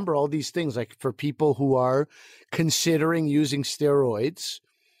remember all these things, like for people who are considering using steroids,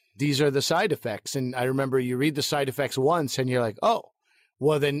 these are the side effects. And I remember you read the side effects once and you're like, oh,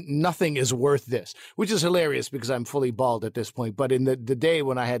 well, then nothing is worth this, which is hilarious because I'm fully bald at this point. But in the day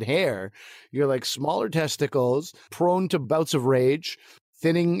when I had hair, you're like smaller testicles, prone to bouts of rage,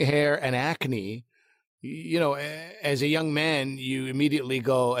 thinning hair, and acne. You know, as a young man, you immediately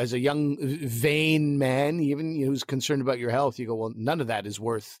go, as a young, vain man, even who's concerned about your health, you go, well, none of that is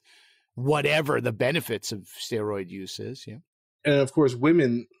worth whatever the benefits of steroid use is. Yeah. And of course,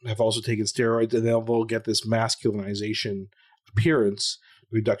 women have also taken steroids, and they'll get this masculinization appearance,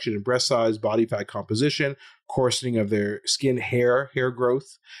 reduction in breast size, body fat composition, coarsening of their skin, hair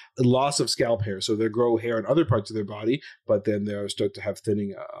growth, loss of scalp hair. So they grow hair in other parts of their body, but then they'll start to have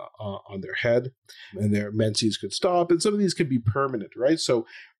thinning on their head, and their menses could stop. And some of these could be permanent, right? So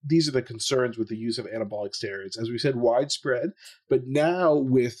these are the concerns with the use of anabolic steroids. As we said, widespread, but now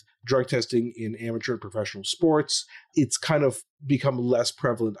with drug testing in amateur and professional sports, it's kind of become less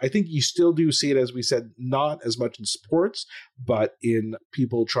prevalent. I think you still do see it, as we said, not as much in sports, but in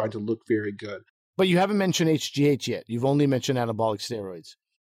people trying to look very good. But you haven't mentioned HGH yet. You've only mentioned anabolic steroids.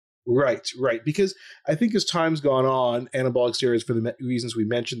 Right. Because I think as time's gone on, anabolic steroids, for the reasons we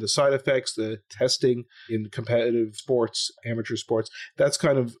mentioned, the side effects, the testing in competitive sports, amateur sports, that's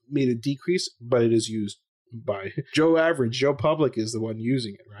kind of made a decrease, but it is used by Joe Public is the one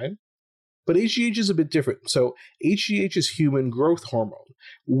using it, right? But HGH is a bit different. So HGH is human growth hormone.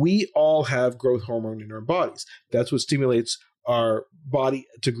 We all have growth hormone in our bodies. That's what stimulates our body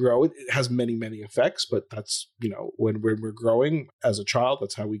to grow. It has many, many effects, but that's, when we're growing as a child,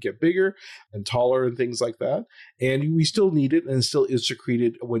 that's how we get bigger and taller and things like that. And we still need it, and it still is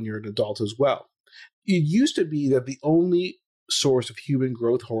secreted when you're an adult as well. It used to be that the only source of human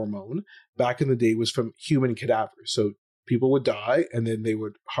growth hormone back in the day was from human cadavers. So people would die, and then they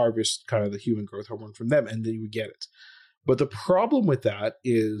would harvest kind of the human growth hormone from them, and then you would get it. But the problem with that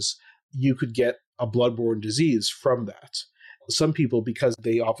is you could get a bloodborne disease from that. Some people, because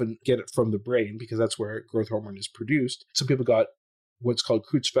they often get it from the brain, because that's where growth hormone is produced, some people got what's called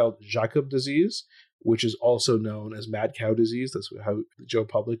Creutzfeldt-Jakob disease, which is also known as mad cow disease. That's how Joe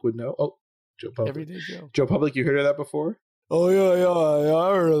Public would know. Oh, Joe Public. Everyday Joe. Joe Public, you heard of that before? Oh, yeah,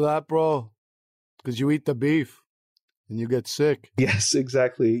 I heard of that, bro. Because you eat the beef and you get sick. Yes,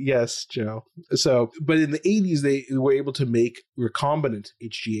 exactly. Yes, Joe. So, but in the 80s, they were able to make recombinant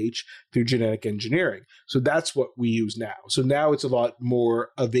HGH through genetic engineering. So that's what we use now. So now it's a lot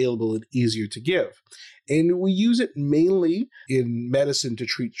more available and easier to give. And we use it mainly in medicine to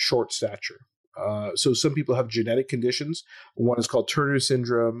treat short stature. So some people have genetic conditions. One is called Turner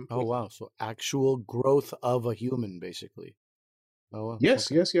syndrome. Oh, wow. So actual growth of a human, basically. Oh, wow. Yes,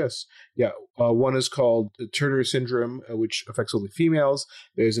 okay. Yes. Yeah. One is called Turner syndrome, which affects only females.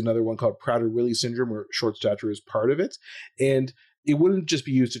 There's another one called Prader-Willi syndrome, where short stature is part of it. And it wouldn't just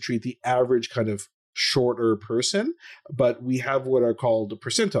be used to treat the average kind of shorter person, but we have what are called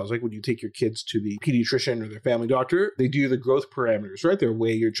percentiles. Like when you take your kids to the pediatrician or their family doctor, they do the growth parameters, right? They'll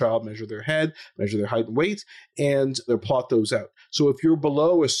weigh your child, measure their head, measure their height and weight, and they'll plot those out. So if you're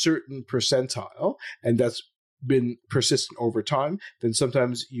below a certain percentile, and that's been persistent over time, then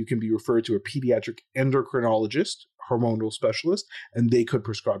sometimes you can be referred to a pediatric endocrinologist, hormonal specialist, and they could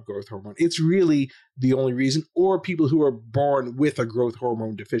prescribe growth hormone. It's really the only reason, or people who are born with a growth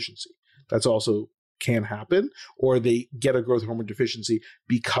hormone deficiency. That's also can happen, or they get a growth hormone deficiency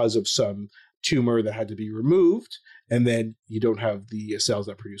because of some tumor that had to be removed, and then you don't have the cells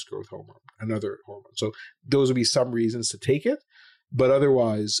that produce growth hormone, another hormone. So those would be some reasons to take it, but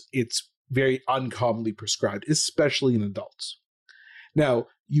otherwise it's very uncommonly prescribed, especially in adults. Now,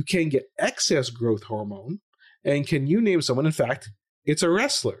 you can get excess growth hormone, and can you name someone? In fact, it's a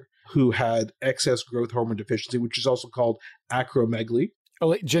wrestler who had excess growth hormone deficiency, which is also called acromegaly. Oh,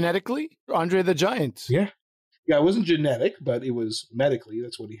 wait, genetically? Andre the Giant. Yeah, it wasn't genetic, but it was medically.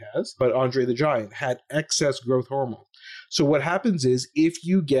 That's what he has. But Andre the Giant had excess growth hormone. So what happens is if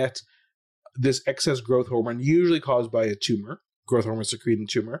you get this excess growth hormone, usually caused by a tumor, growth hormone secreting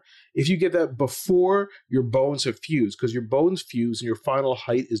tumor, if you get that before your bones have fused, because your bones fuse and your final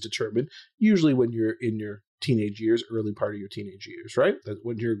height is determined usually when you're in your teenage years, early part of your teenage years, right? That's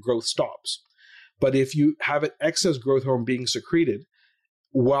when your growth stops. But if you have an excess growth hormone being secreted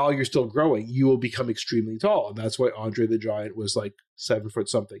while you're still growing, you will become extremely tall. And that's why Andre the Giant was like 7 foot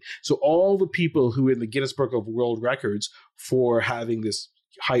something. So all the people who are in the Guinness Book of World Records for having this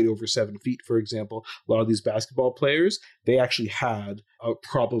height over 7 feet, for example, a lot of these basketball players, they actually had a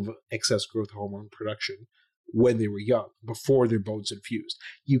problem of excess growth hormone production when they were young, before their bones had fused.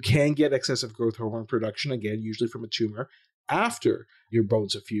 You can get excessive growth hormone production, again, usually from a tumor, after your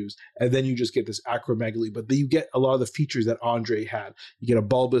bones have fused, and then you just get this acromegaly. But then you get a lot of the features that Andre had. You get a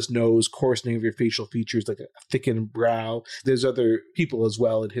bulbous nose, coarsening of your facial features, like a thickened brow. There's other people as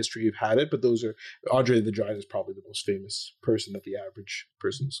well in history who've had it, but those are, Andre the Giant is probably the most famous person that the average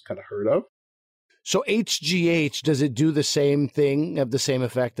person's kind of heard of. So HGH, does it do the same thing, have the same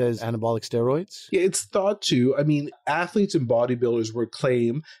effect as anabolic steroids? Yeah, it's thought to. I mean, athletes and bodybuilders would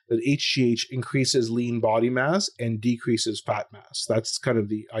claim that HGH increases lean body mass and decreases fat mass. That's kind of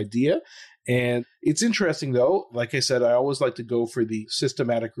the idea. And it's interesting, though. Like I said, I always like to go for the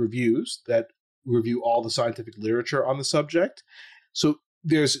systematic reviews that review all the scientific literature on the subject. So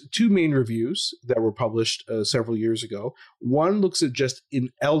there's two main reviews that were published several years ago. One looks at just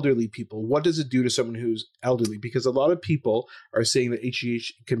in elderly people. What does it do to someone who's elderly? Because a lot of people are saying that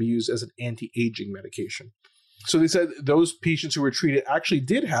HGH can be used as an anti-aging medication. So they said those patients who were treated actually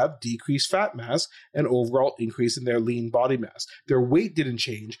did have decreased fat mass and overall increase in their lean body mass. Their weight didn't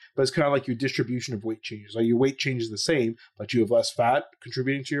change, but it's kind of like your distribution of weight changes. Like your weight changes the same, but you have less fat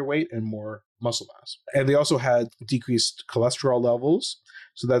contributing to your weight and more muscle mass. And they also had decreased cholesterol levels.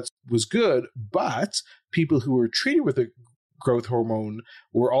 So that was good, but people who were treated with a growth hormone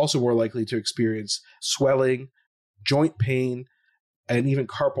were also more likely to experience swelling, joint pain, and even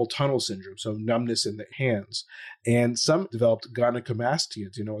carpal tunnel syndrome, so numbness in the hands. And some developed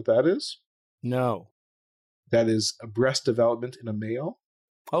gynecomastia. Do you know what that is? No. That is a breast development in a male.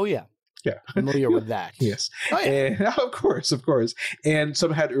 Oh, yeah. Yeah. Familiar with that. Yes. Oh, yeah. And, of course. And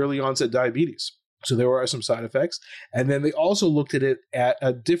some had early onset diabetes. So there are some side effects. And then they also looked at it at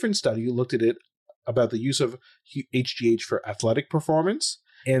a different study, looked at it about the use of HGH for athletic performance.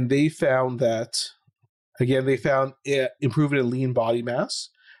 And they found that, again, improvement in lean body mass,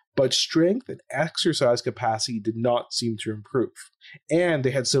 but strength and exercise capacity did not seem to improve. And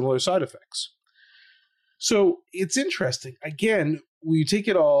they had similar side effects. So it's interesting. Again, when you take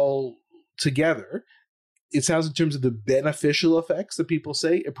it all together, it sounds in terms of the beneficial effects that people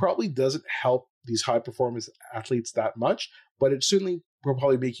say, it probably doesn't help these high performance athletes that much, but it certainly will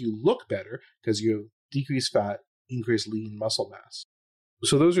probably make you look better because you have decreased fat, increased lean muscle mass.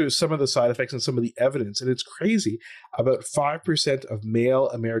 So those are some of the side effects and some of the evidence. And it's crazy. About 5% of male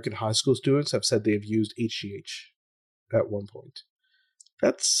American high school students have said they have used HGH at one point.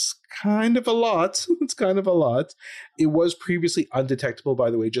 That's kind of a lot. It's kind of a lot. It was previously undetectable,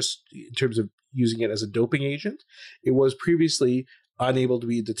 by the way, just in terms of using it as a doping agent. It was previously unable to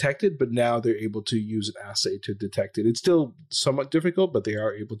be detected, but now they're able to use an assay to detect it. It's still somewhat difficult, but they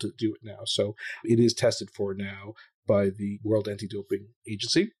are able to do it now. So it is tested for now by the World Anti-Doping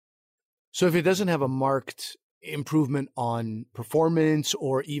Agency. So if it doesn't have a marked improvement on performance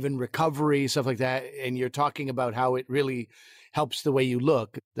or even recovery, stuff like that, and you're talking about how it really helps the way you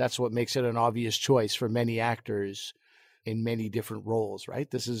look, that's what makes it an obvious choice for many actors in many different roles,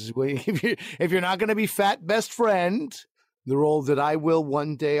 right? This is if you're not going to be fat best friend, the role that I will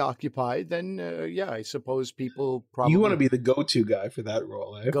one day occupy, then yeah, I suppose people probably... You want to be the go-to guy for that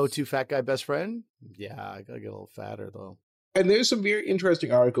role, eh? Go-to fat guy best friend? Yeah, I got to get a little fatter, though. And there's some very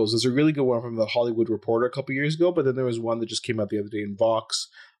interesting articles. There's a really good one from the Hollywood Reporter a couple years ago, but then there was one that just came out the other day in Vox,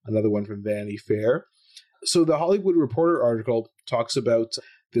 another one from Vanity Fair. So the Hollywood Reporter article talks about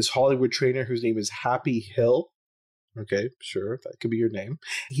this Hollywood trainer whose name is Happy Hill. Okay, sure, that could be your name.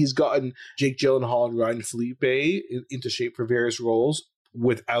 He's gotten Jake Gyllenhaal and Ryan Phillippe into shape for various roles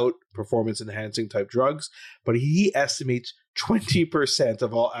without performance-enhancing type drugs, but he estimates 20%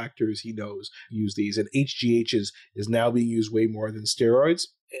 of all actors he knows use these, and HGH is now being used way more than steroids.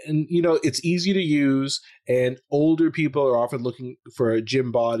 And, you know, it's easy to use, and older people are often looking for a gym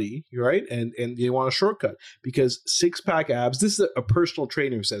body, right? And they want a shortcut because six-pack abs, this is a personal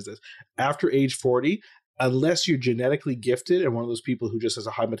trainer who says this, after age 40, unless you're genetically gifted and one of those people who just has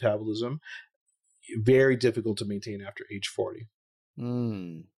a high metabolism, very difficult to maintain after age 40.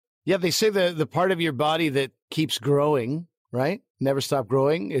 Yeah, they say the part of your body that keeps growing, right? Never stop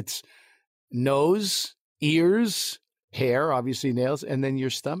growing. It's nose, ears, hair, obviously nails, and then your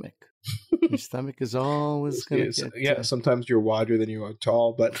stomach. Your stomach is always going to get... Yeah, sometimes you're wider than you are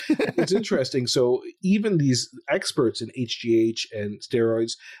tall, but it's interesting. So even these experts in HGH and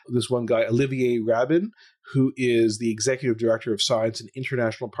steroids, this one guy, Olivier Rabin, who is the executive director of science and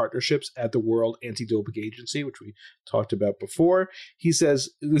international partnerships at the World Anti-Doping Agency, which we talked about before, he says,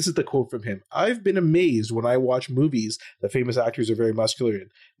 this is the quote from him, "I've been amazed when I watch movies that famous actors are very muscular in.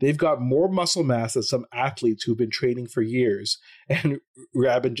 They've got more muscle mass than some athletes who've been training for years." And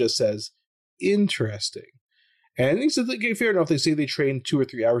Rabin just says, interesting. And he said, okay, fair enough, they say they train 2 or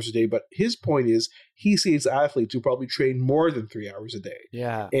 3 hours a day, but his point is he sees athletes who probably train more than 3 hours a day.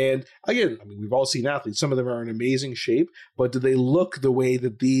 Yeah. And again, I mean, we've all seen athletes. Some of them are in amazing shape, but do they look the way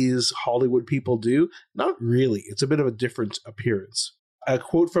that these Hollywood people do? Not really. It's a bit of a different appearance. A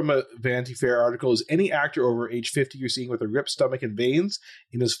quote from a Vanity Fair article is, "Any actor over age 50 you're seeing with a ripped stomach and veins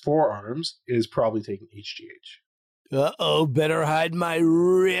in his forearms is probably taking HGH." Uh-oh, better hide my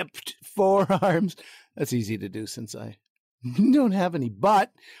ripped forearms. That's easy to do since I don't have any.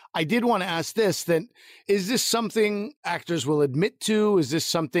 But I did want to ask this, then, is this something actors will admit to? Is this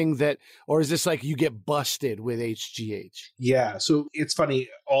something that, or is this like you get busted with HGH? Yeah, so it's funny.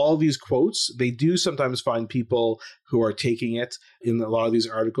 All these quotes, they do sometimes find people who are taking it in a lot of these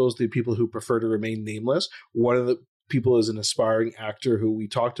articles, the people who prefer to remain nameless. One of the people is an aspiring actor who we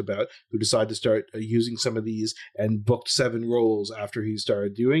talked about, who decided to start using some of these and booked 7 roles after he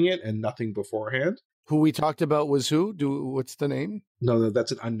started doing it and nothing beforehand. Who we talked about was who? What's the name? No,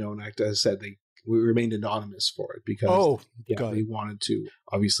 that's an unknown actor. As I said, we remained anonymous for it because they wanted to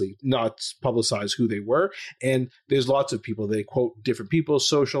obviously not publicize who they were. And there's lots of people, they quote different people,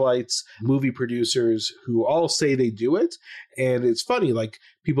 socialites, movie producers who all say they do it. And it's funny, like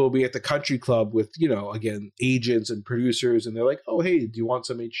people will be at the country club with, again, agents and producers, and they're like, oh, hey, do you want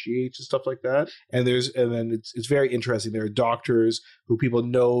some HGH and stuff like that? And then it's very interesting. There are doctors who people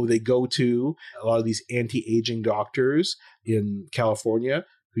know, they go to a lot of these anti-aging doctors in California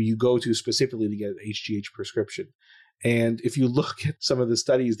who you go to specifically to get an HGH prescription. And if you look at some of the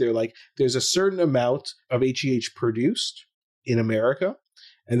studies, they're like, there's a certain amount of HGH produced in America.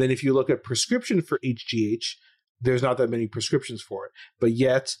 And then if you look at prescription for HGH, there's not that many prescriptions for it. But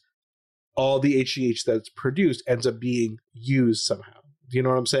yet, all the HGH that's produced ends up being used somehow. Do you know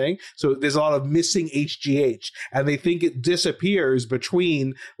what I'm saying? So there's a lot of missing HGH, and they think it disappears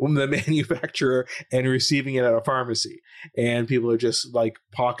between the manufacturer and receiving it at a pharmacy. And people are just like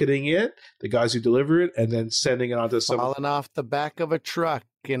pocketing it, the guys who deliver it, and then sending it onto falling off the back of a truck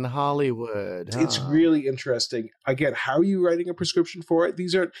in Hollywood. It's really interesting. Again, how are you writing a prescription for it?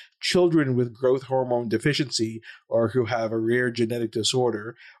 These aren't children with growth hormone deficiency or who have a rare genetic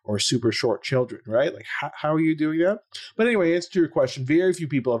disorder or super short children, right? Like, how are you doing that? But anyway, answer to your question, very few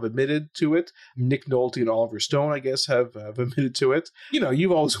people have admitted to it. Nick Nolte and Oliver Stone, I guess, have admitted to it.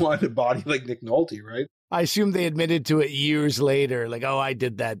 You've always wanted a body like Nick Nolte, right? I assume they admitted to it years later, like, oh, I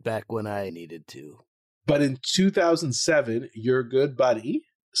did that back when I needed to. But in 2007, your good buddy,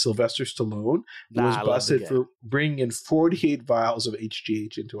 Sylvester Stallone, was busted for bringing in 48 vials of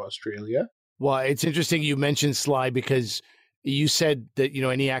HGH into Australia. Well, it's interesting you mentioned Sly because you said that,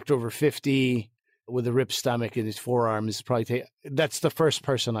 any actor over 50 with a ripped stomach and his forearms probably that's the first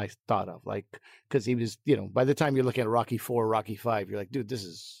person I thought of, like, because he was, by the time you're looking at Rocky 4, Rocky 5, you're like, dude,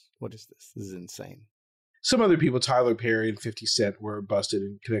 what is this? This is insane. Some other people, Tyler Perry and 50 Cent, were busted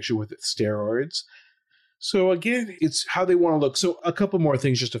in connection with steroids. So again, it's how they want to look. So a couple more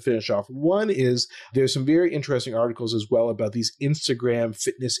things just to finish off. One is there's some very interesting articles as well about these Instagram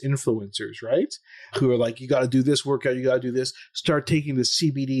fitness influencers, right? Who are like, you got to do this workout, you got to do this. Start taking the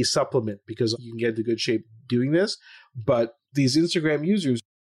CBD supplement because you can get into good shape doing this. But these Instagram users,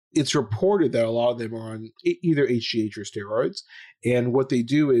 it's reported that a lot of them are on either HGH or steroids. And what they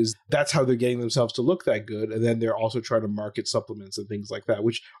do is that's how they're getting themselves to look that good. And then they're also trying to market supplements and things like that,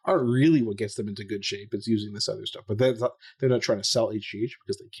 which aren't really what gets them into good shape. It's using this other stuff. But they're not trying to sell HGH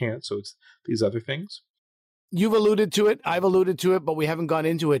because they can't. So it's these other things. You've alluded to it. I've alluded to it, but we haven't gone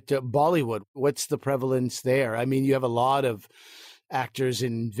into it. Bollywood, what's the prevalence there? I mean, you have a lot of actors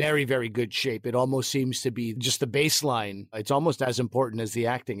in very, very good shape. It almost seems to be just the baseline. It's almost as important as the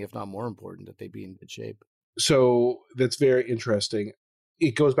acting, if not more important, that they be in good shape. So that's very interesting.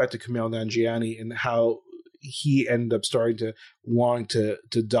 It goes back to Kumail Nanjiani and how he ended up wanting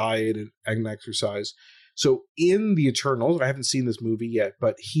to diet and exercise. So in The Eternals, I haven't seen this movie yet,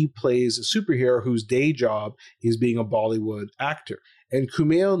 but he plays a superhero whose day job is being a Bollywood actor. And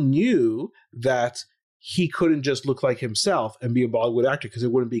Kumail knew that he couldn't just look like himself and be a Bollywood actor because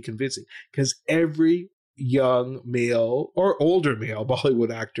it wouldn't be convincing. Because every young male or older male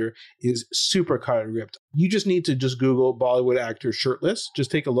Bollywood actor is super cut and ripped. You just need to just Google Bollywood actor shirtless. Just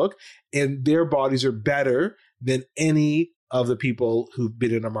take a look. And their bodies are better than any of the people who've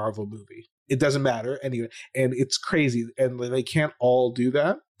been in a Marvel movie. It doesn't matter anyway. And it's crazy. And they can't all do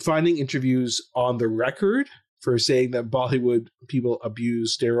that. Finding interviews on the record for saying that Bollywood people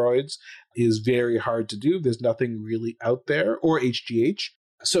abuse steroids is very hard to do. There's nothing really out there, or HGH.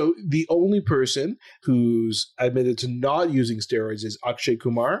 So the only person who's admitted to not using steroids is Akshay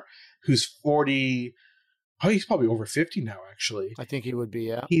Kumar, who's 40. Oh, he's probably over 50 now, actually. I think he would be,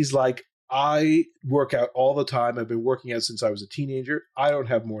 yeah. He's like, I work out all the time. I've been working out since I was a teenager. I don't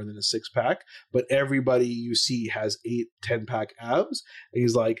have more than a 6-pack, but everybody you see has 8, 10-pack abs. And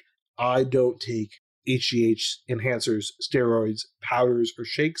he's like, I don't take HGH enhancers, steroids, powders, or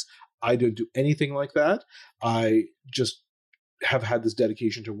shakes. I don't do anything like that. I just have had this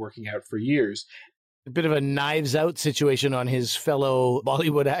dedication to working out for years. A bit of a Knives Out situation on his fellow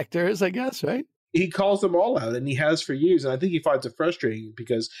Bollywood actors, I guess, right? he calls them all out, and he has for years. And I think he finds it frustrating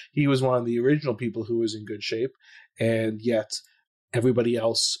because he was one of the original people who was in good shape, and yet everybody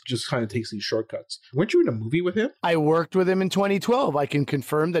else just kind of takes these shortcuts. Weren't you in a movie with him? I worked with him in 2012. I can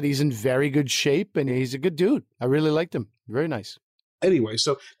confirm that he's in very good shape and he's a good dude. I really liked him. Very nice. Anyway,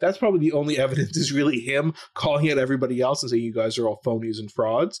 so that's probably the only evidence is really him calling out everybody else and saying you guys are all phonies and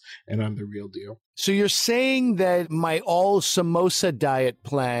frauds, and I'm the real deal. So you're saying that my all samosa diet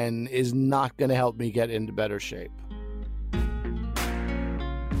plan is not going to help me get into better shape?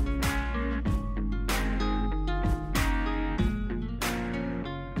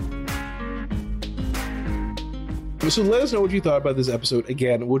 So let us know what you thought about this episode.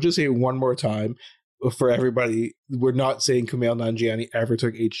 Again, we'll just say it one more time for everybody. We're not saying Kumail Nanjiani ever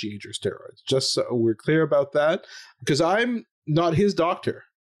took HGH or steroids. Just so we're clear about that, because I'm not his doctor,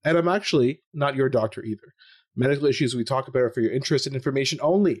 and I'm actually not your doctor either. Medical issues we talk about are for your interest and information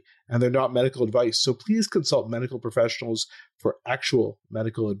only, and they're not medical advice. So please consult medical professionals for actual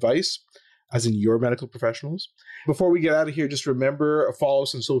medical advice, as in your medical professionals. Before we get out of here, just remember, follow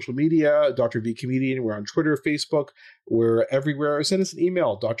us on social media, Dr. V Comedian. We're on Twitter, Facebook. We're everywhere. Send us an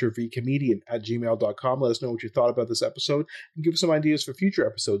email, drvcomedian@gmail.com. Let us know what you thought about this episode and give us some ideas for future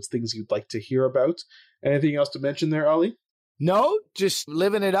episodes, things you'd like to hear about. Anything else to mention there, Ali? No, just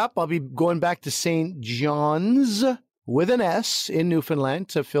living it up. I'll be going back to St. John's with an S in Newfoundland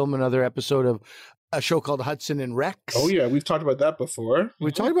to film another episode of a show called Hudson and Rex. Oh, yeah. We've talked about that before.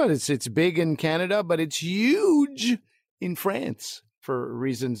 We talked about it. It's big in Canada, but it's huge in France for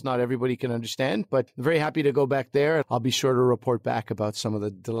reasons not everybody can understand. But I'm very happy to go back there. I'll be sure to report back about some of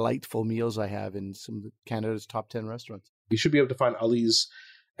the delightful meals I have in some of Canada's top 10 restaurants. You should be able to find Ali's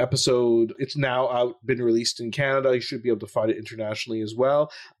episode. It's now out, been released in Canada. You should be able to find it internationally as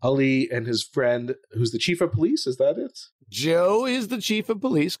well. Ali and his friend, who's the chief of police, is that it? Joe is the chief of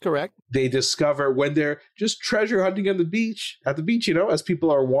police, correct? They discover when they're just treasure hunting on the beach, as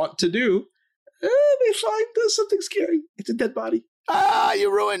people are wont to do, they find something scary. It's a dead body. Ah, you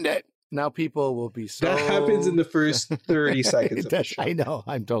ruined it. Now people will be so... That happens in the first 30 seconds of the show. I know.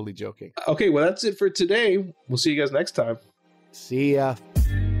 I'm totally joking. Okay, well, that's it for today. We'll see you guys next time. See ya.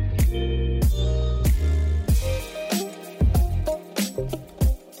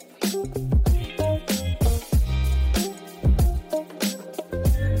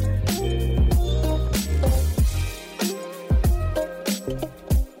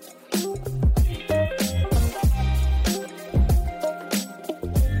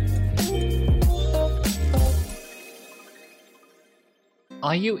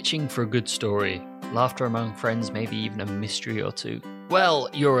 Are you itching for a good story? Laughter among friends, maybe even a mystery or two? Well,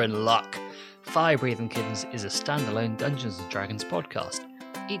 you're in luck. Fire Breathing Kittens is a standalone Dungeons & Dragons podcast.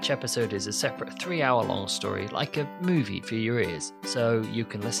 Each episode is a separate 3-hour-long story, like a movie for your ears, so you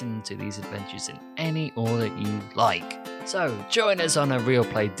can listen to these adventures in any order you like. So join us on a real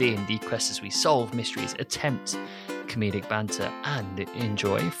play D&D quest as we solve mysteries, attempt comedic banter, and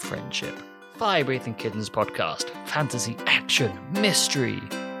enjoy friendship. Fire Breathing Kittens podcast. Fantasy, action, mystery,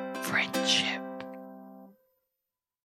 friendship.